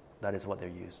to. That is what they're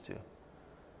used to.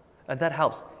 And that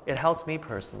helps. It helps me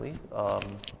personally,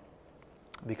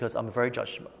 because I'm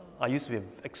I used to be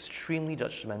extremely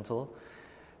judgmental,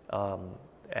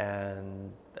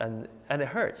 and it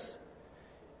hurts.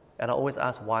 And I always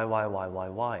ask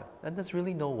why? And there's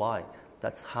really no why.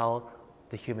 That's how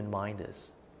the human mind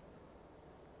is.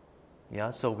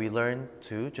 Yeah, so we learn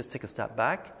to just take a step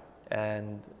back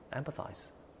and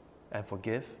empathize and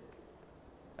forgive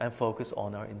and focus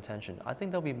on our intention. I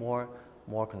think that'll be more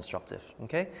constructive,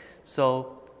 okay?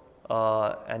 So,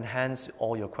 and hence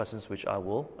all your questions, which I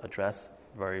will address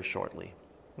very shortly,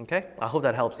 okay? I hope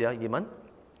that helps, yeah, Yiman?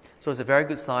 So it's a very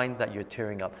good sign that you're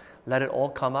tearing up. Let it all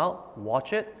come out,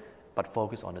 watch it, but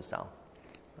focus on the sound,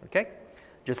 okay?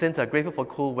 Jacinta, grateful for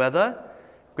cool weather,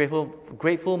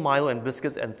 grateful Milo and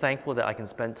biscuits, and thankful that I can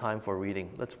spend time for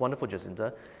reading. That's wonderful,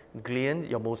 Jacinta. Glenn,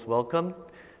 you're most welcome.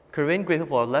 Corinne, grateful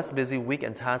for a less busy week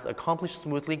and tasks accomplished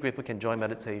smoothly. Grateful can join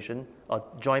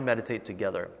meditate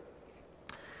together.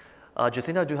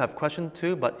 Jacinta, I do have a question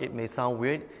too, but it may sound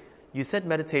weird. You said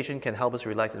meditation can help us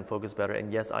relax and focus better,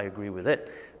 and yes, I agree with it.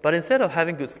 But instead of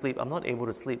having good sleep, I'm not able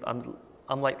to sleep.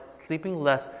 I'm like sleeping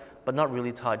less, but not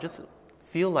really tired. Just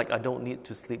feel like I don't need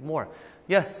to sleep more.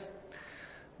 Yes,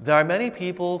 there are many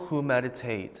people who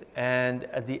meditate, and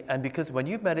because when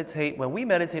we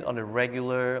meditate on a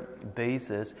regular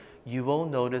basis, you will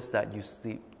notice that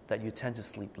you tend to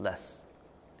sleep less.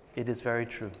 It is very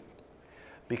true,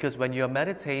 because when you're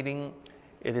meditating,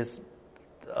 it is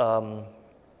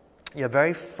you're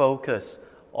very focused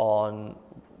on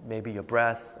maybe your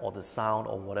breath or the sound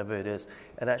or whatever it is.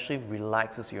 It actually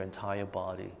relaxes your entire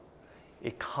body.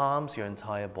 It calms your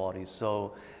entire body.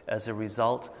 So as a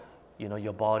result,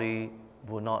 your body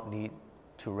will not need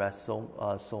to rest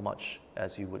so much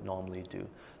as you would normally do.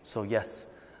 So yes,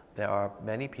 there are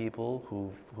many people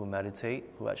who meditate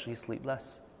who actually sleep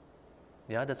less.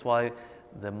 Yeah, that's why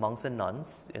the monks and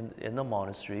nuns in the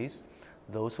monasteries,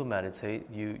 those who meditate,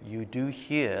 you do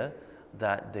hear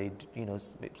that they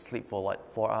sleep for like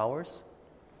 4 hours,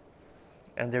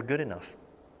 and they're good enough.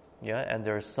 Yeah, and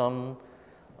there are some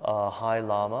high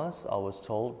lamas, I was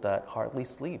told, that hardly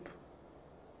sleep.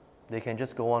 They can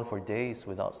just go on for days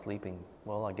without sleeping.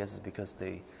 Well, I guess it's because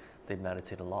they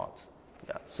meditate a lot.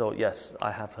 Yeah. So yes,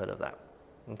 I have heard of that.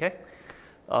 Okay.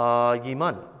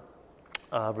 Yiman,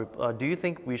 do you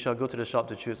think we shall go to the shop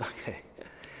to choose? Okay.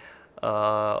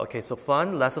 Okay, so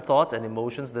fun, lesser thoughts and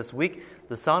emotions this week.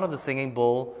 The sound of the singing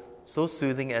bowl, so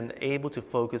soothing and able to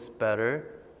focus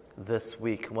better this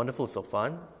week. Wonderful, so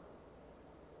fun.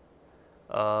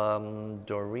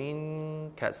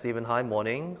 Doreen, Cat Stephen, hi,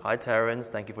 morning. Hi, Terrence,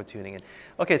 thank you for tuning in.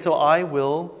 Okay, so I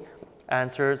will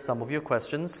answer some of your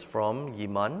questions from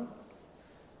Yiman.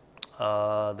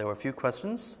 There were a few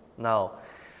questions. Now,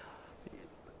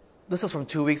 this is from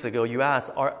 2 weeks ago. You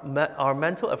asked, are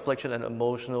mental affliction and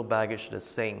emotional baggage the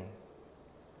same?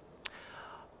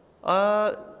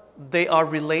 They are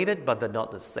related, but they're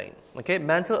not the same. Okay,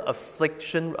 mental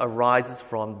affliction arises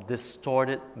from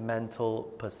distorted mental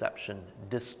perception.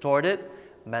 Distorted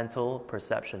mental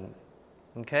perception.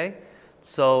 Okay,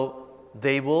 so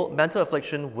mental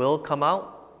affliction will come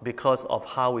out because of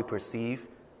how we perceive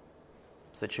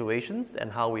situations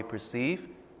and how we perceive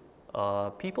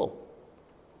people.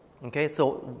 Okay,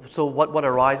 so what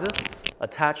arises?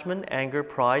 Attachment, anger,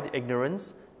 pride,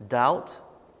 ignorance, doubt.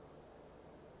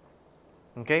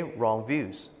 Okay, wrong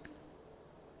views.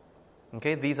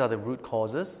 Okay, these are the root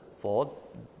causes for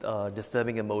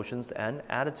disturbing emotions and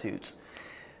attitudes.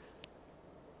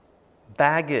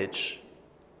 Baggage.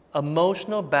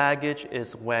 Emotional baggage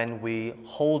is when we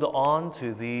hold on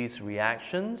to these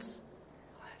reactions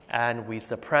and we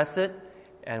suppress it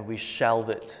and we shelve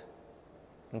it.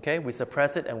 Okay, we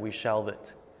suppress it and we shelve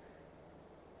it.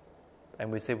 And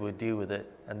we say we'll deal with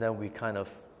it, and then we kind of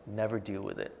never deal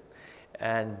with it.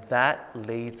 And that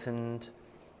latent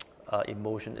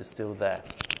emotion is still there.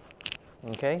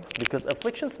 Okay, because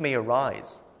afflictions may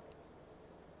arise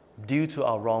due to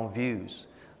our wrong views.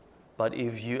 But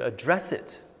if you address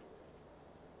it,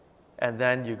 and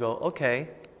then you go, okay,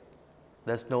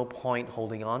 there's no point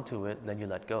holding on to it, then you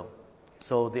let go.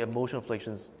 So the emotional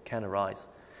afflictions can arise.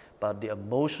 But the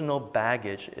emotional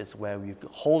baggage is where you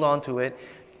hold on to it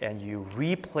and you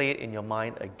replay it in your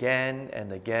mind again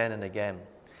and again and again.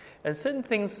 And certain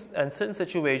things and certain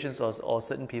situations or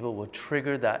certain people will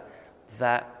trigger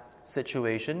that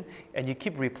situation, and you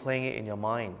keep replaying it in your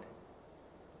mind.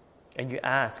 And you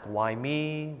ask, why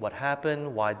me? What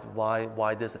happened?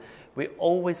 Why this? We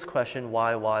always question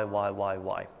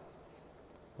why.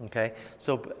 Okay?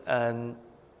 So, and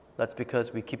that's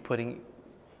because we keep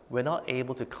we're not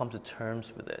able to come to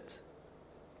terms with it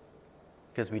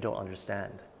because we don't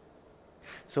understand.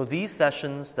 So these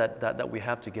sessions that we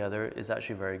have together is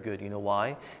actually very good. You know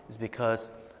why? It's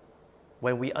because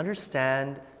when we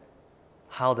understand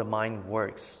how the mind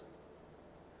works,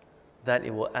 that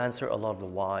it will answer a lot of the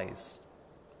whys.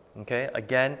 Okay?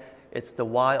 Again, it's the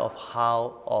why of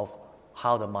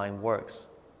how the mind works.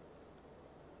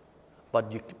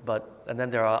 And then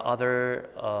there are other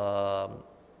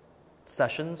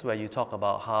sessions where you talk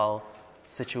about how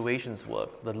situations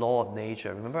work, the law of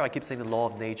nature. Remember, I keep saying the law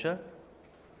of nature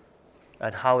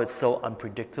and how it's so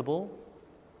unpredictable.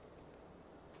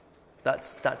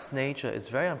 That's nature. It's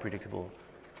very unpredictable,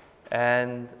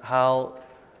 and how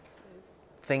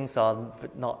things are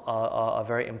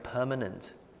very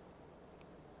impermanent.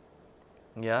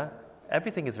 Yeah,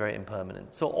 everything is very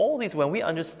impermanent. So all these, when we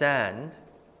understand,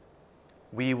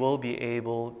 we will be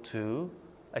able to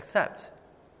accept.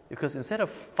 Because instead of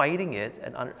fighting it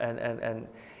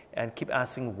and keep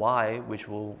asking why, which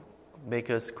will make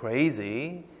us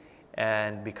crazy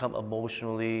and become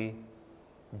emotionally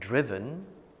driven,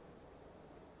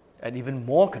 and even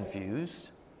more confused,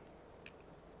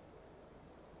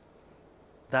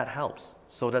 that helps.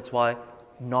 So that's why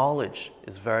knowledge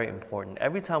is very important.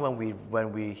 Every time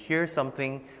when we hear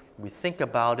something, we think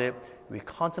about it, we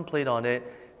contemplate on it,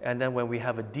 and then when we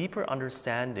have a deeper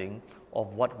understanding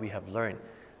of what we have learned,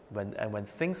 when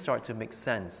things start to make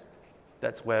sense,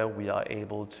 that's where we are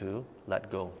able to let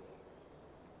go.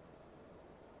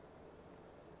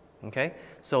 Okay?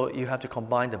 So you have to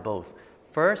combine the both.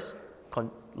 First,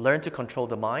 learn to control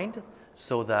the mind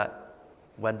so that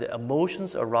when the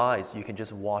emotions arise, you can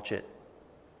just watch it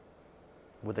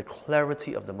with the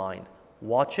clarity of the mind.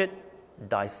 Watch it,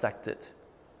 dissect it,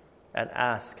 and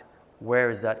ask, where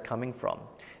is that coming from?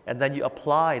 And then you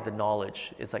apply the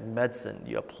knowledge. It's like medicine.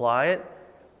 You apply it,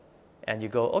 and you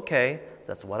go, okay,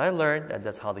 that's what I learned, and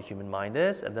that's how the human mind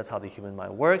is, and that's how the human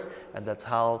mind works, and that's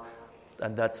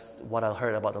what I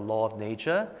heard about the law of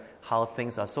nature, how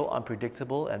things are so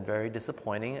unpredictable and very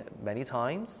disappointing many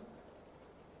times.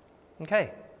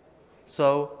 Okay,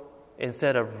 so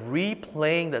instead of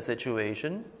replaying that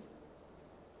situation,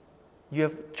 you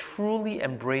have truly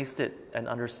embraced it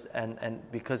and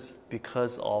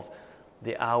because of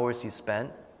the hours you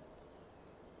spent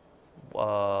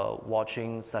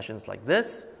watching sessions like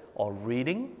this or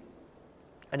reading,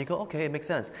 and you go, okay, it makes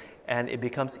sense. And it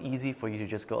becomes easy for you to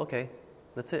just go, okay,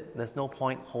 that's it. There's no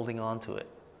point holding on to it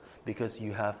because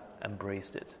you have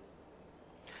embraced it.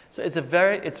 So it's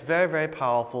very, very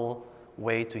powerful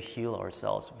way to heal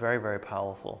ourselves. Very, very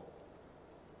powerful.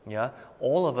 Yeah,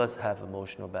 all of us have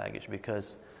emotional baggage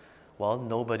because, well,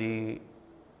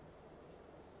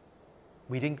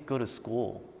 we didn't go to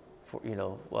school for,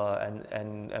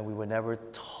 and we were never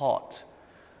taught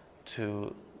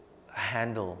to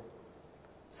handle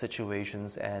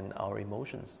situations and our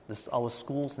emotions. Our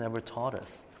schools never taught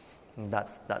us. And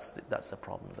that's the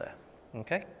problem there.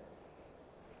 Okay.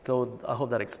 So I hope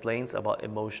that explains about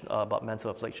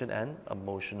mental affliction and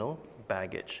emotional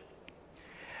baggage.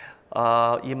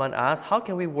 Iman asks, how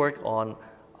can we work on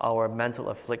our mental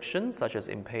afflictions such as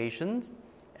impatience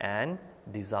and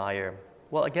desire?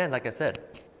 Well, again, like I said,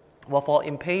 for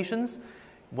impatience,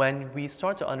 when we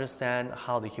start to understand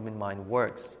how the human mind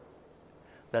works,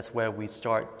 that's where we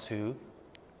start to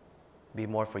be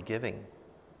more forgiving.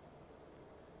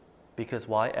 Because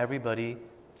why? Everybody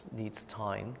needs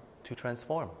time to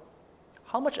transform.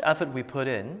 How much effort we put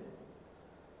in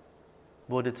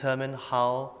will determine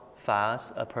how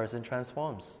fast a person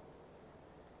transforms.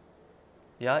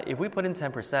 Yeah, if we put in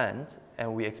 10%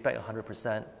 and we expect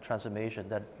 100% transformation,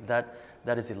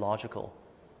 that is illogical.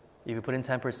 If you put in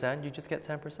 10%, you just get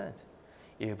 10%.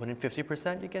 If you put in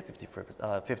 50%, you get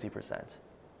 50%.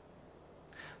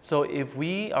 So if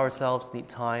we ourselves need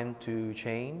time to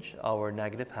change our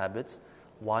negative habits,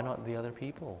 why not the other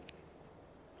people?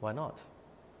 Why not?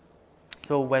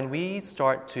 So when we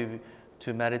start to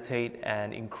meditate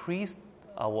and increase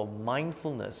our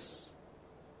mindfulness,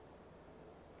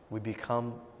 we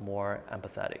become more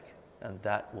empathetic, and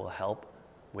that will help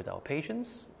with our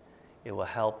patience, it will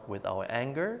help with our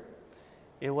anger,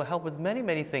 it will help with many,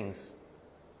 many things.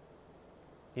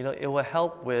 It will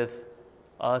help with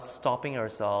us stopping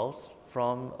ourselves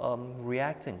from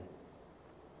reacting.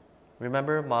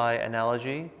 Remember my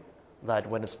analogy that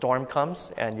when a storm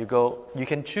comes and you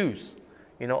can choose.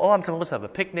 I'm supposed to have a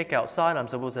picnic outside, I'm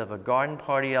supposed to have a garden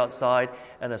party outside,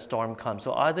 and a storm comes.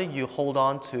 So either you hold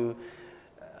on to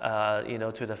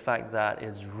the fact that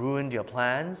it's ruined your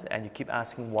plans and you keep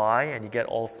asking why and you get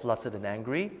all flustered and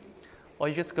angry, or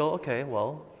you just go, okay,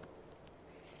 well,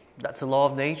 that's the law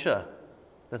of nature.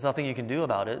 There's nothing you can do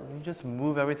about it. You just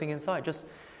move everything inside.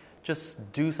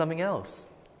 Just do something else.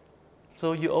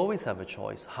 So you always have a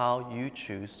choice how you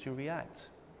choose to react.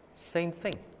 Same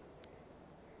thing.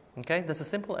 Okay, that's a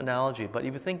simple analogy, but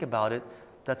if you think about it,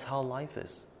 that's how life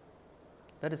is.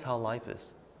 That is how life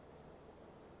is.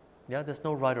 Yeah, there's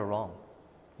no right or wrong.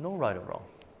 No right or wrong.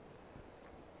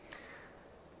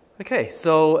 Okay,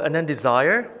 so, and then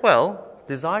desire. Well,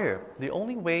 desire. The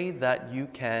only way that you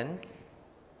can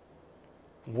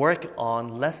work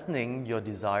on lessening your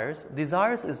desires.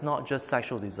 Desires is not just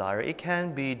sexual desire. It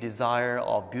can be desire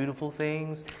of beautiful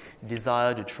things,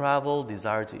 desire to travel,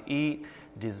 desire to eat,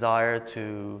 desire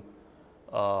to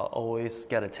always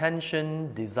get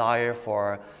attention, desire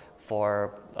for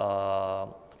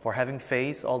having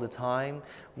face all the time.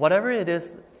 Whatever it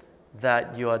is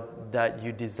that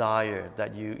you desire,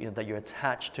 that you're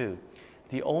attached to,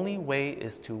 the only way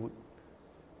is to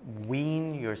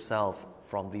wean yourself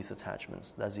from these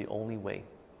attachments. That's the only way.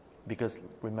 Because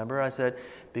remember I said,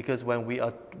 because when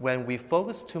we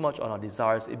focus too much on our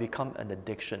desires, it becomes an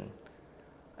addiction.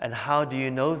 And how do you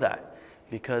know that?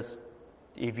 Because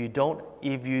if you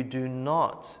do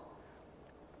not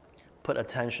put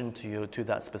attention to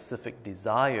that specific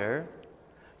desire,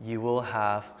 you will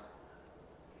have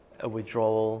a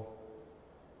withdrawal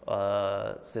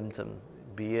symptom.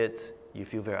 Be it you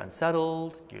feel very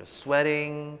unsettled, you're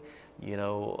sweating, you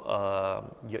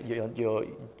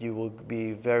will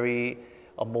be very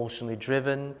emotionally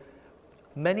driven.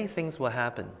 Many things will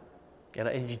happen,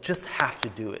 and you just have to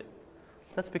do it.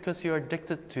 That's because you're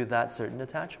addicted to that certain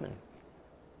attachment.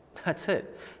 That's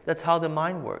it. That's how the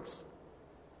mind works.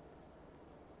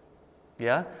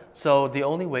 Yeah? So the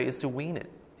only way is to wean it,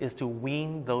 is to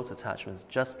wean those attachments,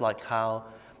 just like how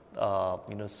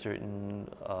certain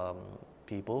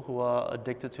people who are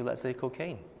addicted to, let's say,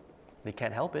 cocaine. They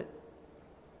can't help it.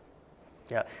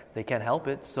 Yeah, they can't help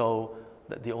it. So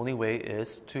the only way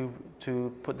is to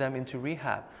put them into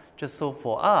rehab. Just so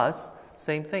for us,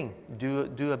 same thing.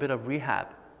 Do a bit of rehab.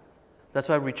 That's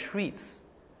why retreats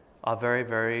are very,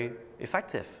 very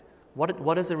effective.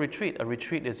 What is a retreat? A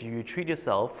retreat is you retreat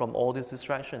yourself from all these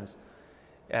distractions,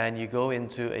 and you go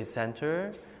into a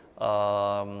center.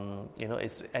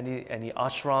 It's any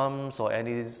ashrams or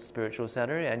any spiritual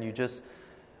center, and you just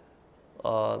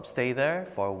stay there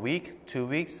for a week, 2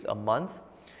 weeks, a month,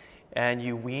 and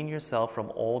you wean yourself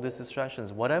from all these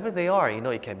distractions, whatever they are.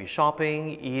 It can be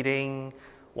shopping, eating,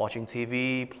 watching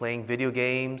TV, playing video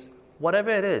games, whatever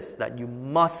it is that you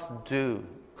must do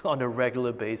on a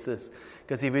regular basis.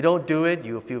 Because if you don't do it,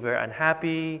 you'll feel very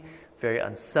unhappy, very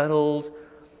unsettled.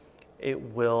 It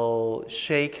will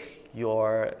shake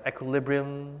your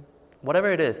equilibrium,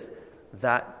 whatever it is.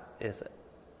 That is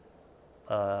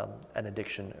an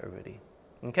addiction already.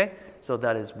 Okay? So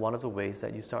that is one of the ways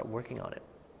that you start working on it.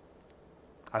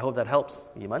 I hope that helps,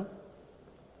 Iman.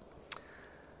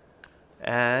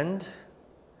 And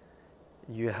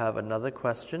you have another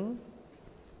question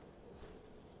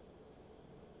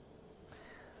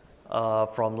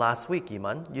from last week,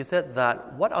 Iman. You said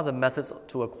that what are the methods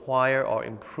to acquire or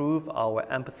improve our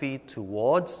empathy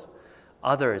towards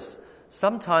others?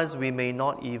 Sometimes we may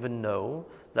not even know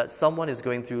that someone is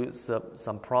going through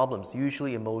some problems,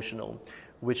 usually emotional,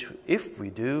 which if we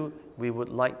do, we would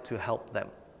like to help them.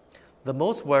 The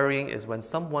most worrying is when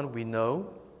someone we know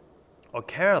or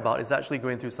care about is actually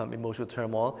going through some emotional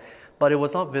turmoil, but it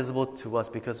was not visible to us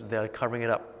because they're covering it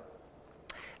up.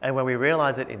 And when we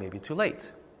realize it, it may be too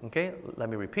late. Okay, let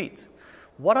me repeat.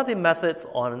 What are the methods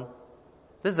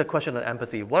this is a question on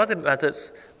empathy. What are the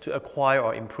methods to acquire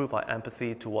or improve our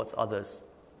empathy towards others?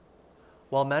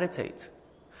 Well, meditate.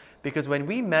 Because when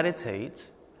we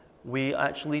meditate, we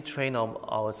actually train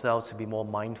ourselves to be more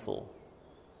mindful.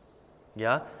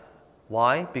 Yeah?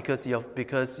 Why? Because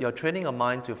you're training your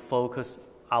mind to focus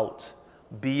out,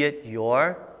 be it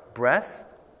your breath,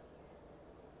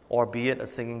 or be it a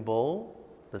singing bowl,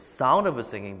 the sound of a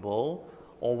singing bowl,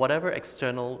 or whatever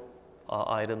external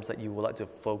items that you would like to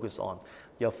focus on.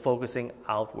 You're focusing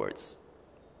outwards.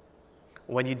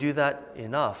 When you do that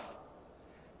enough,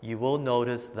 you will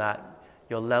notice that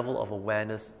your level of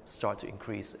awareness starts to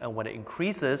increase. And when it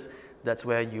increases, that's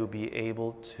where you'll be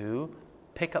able to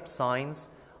pick up signs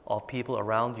of people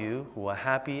around you who are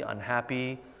happy,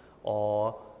 unhappy,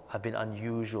 or have been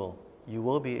unusual. You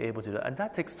will be able to do that. And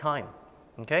that takes time.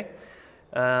 Okay?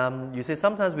 You say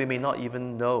sometimes we may not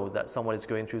even know that someone is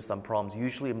going through some problems,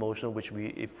 usually emotional, which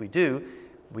if we do,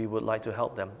 we would like to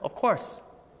help them. Of course.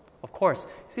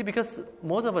 See, because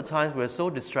most of the times we're so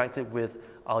distracted with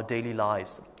our daily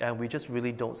lives, and we just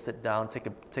really don't sit down,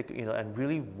 and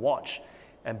really watch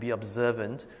and be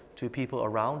observant to people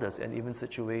around us and even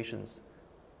situations.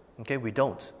 Okay, we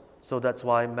don't. So that's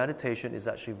why meditation is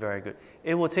actually very good.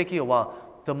 It will take you a while.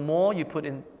 The more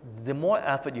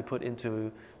effort you put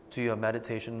into your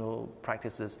meditational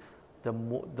practices, the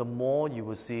more you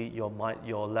will see your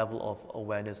level of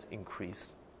awareness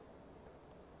increase.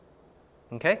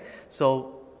 Okay,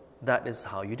 so that is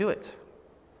how you do it.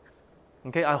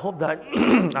 Okay, I hope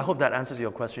that answers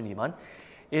your question, Iman.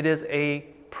 It is a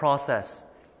process.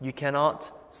 You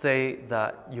cannot say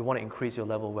that you want to increase your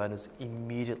level of awareness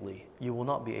immediately. You will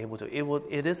not be able to.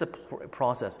 It is a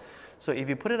process. So if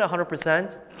you put it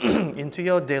 100% into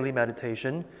your daily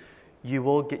meditation, you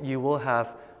will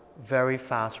have very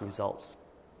fast results.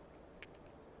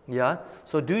 Yeah?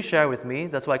 So do share with me.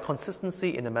 That's why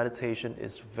consistency in the meditation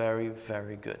is very,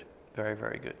 very good. Very,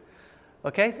 very good.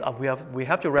 Okay, so we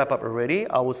have to wrap up already.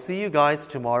 I will see you guys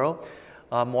tomorrow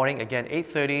morning, again,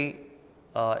 8:30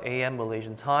 a.m.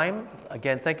 Malaysian time.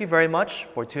 Again, thank you very much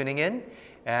for tuning in,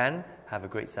 and have a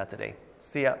great Saturday.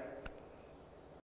 See ya.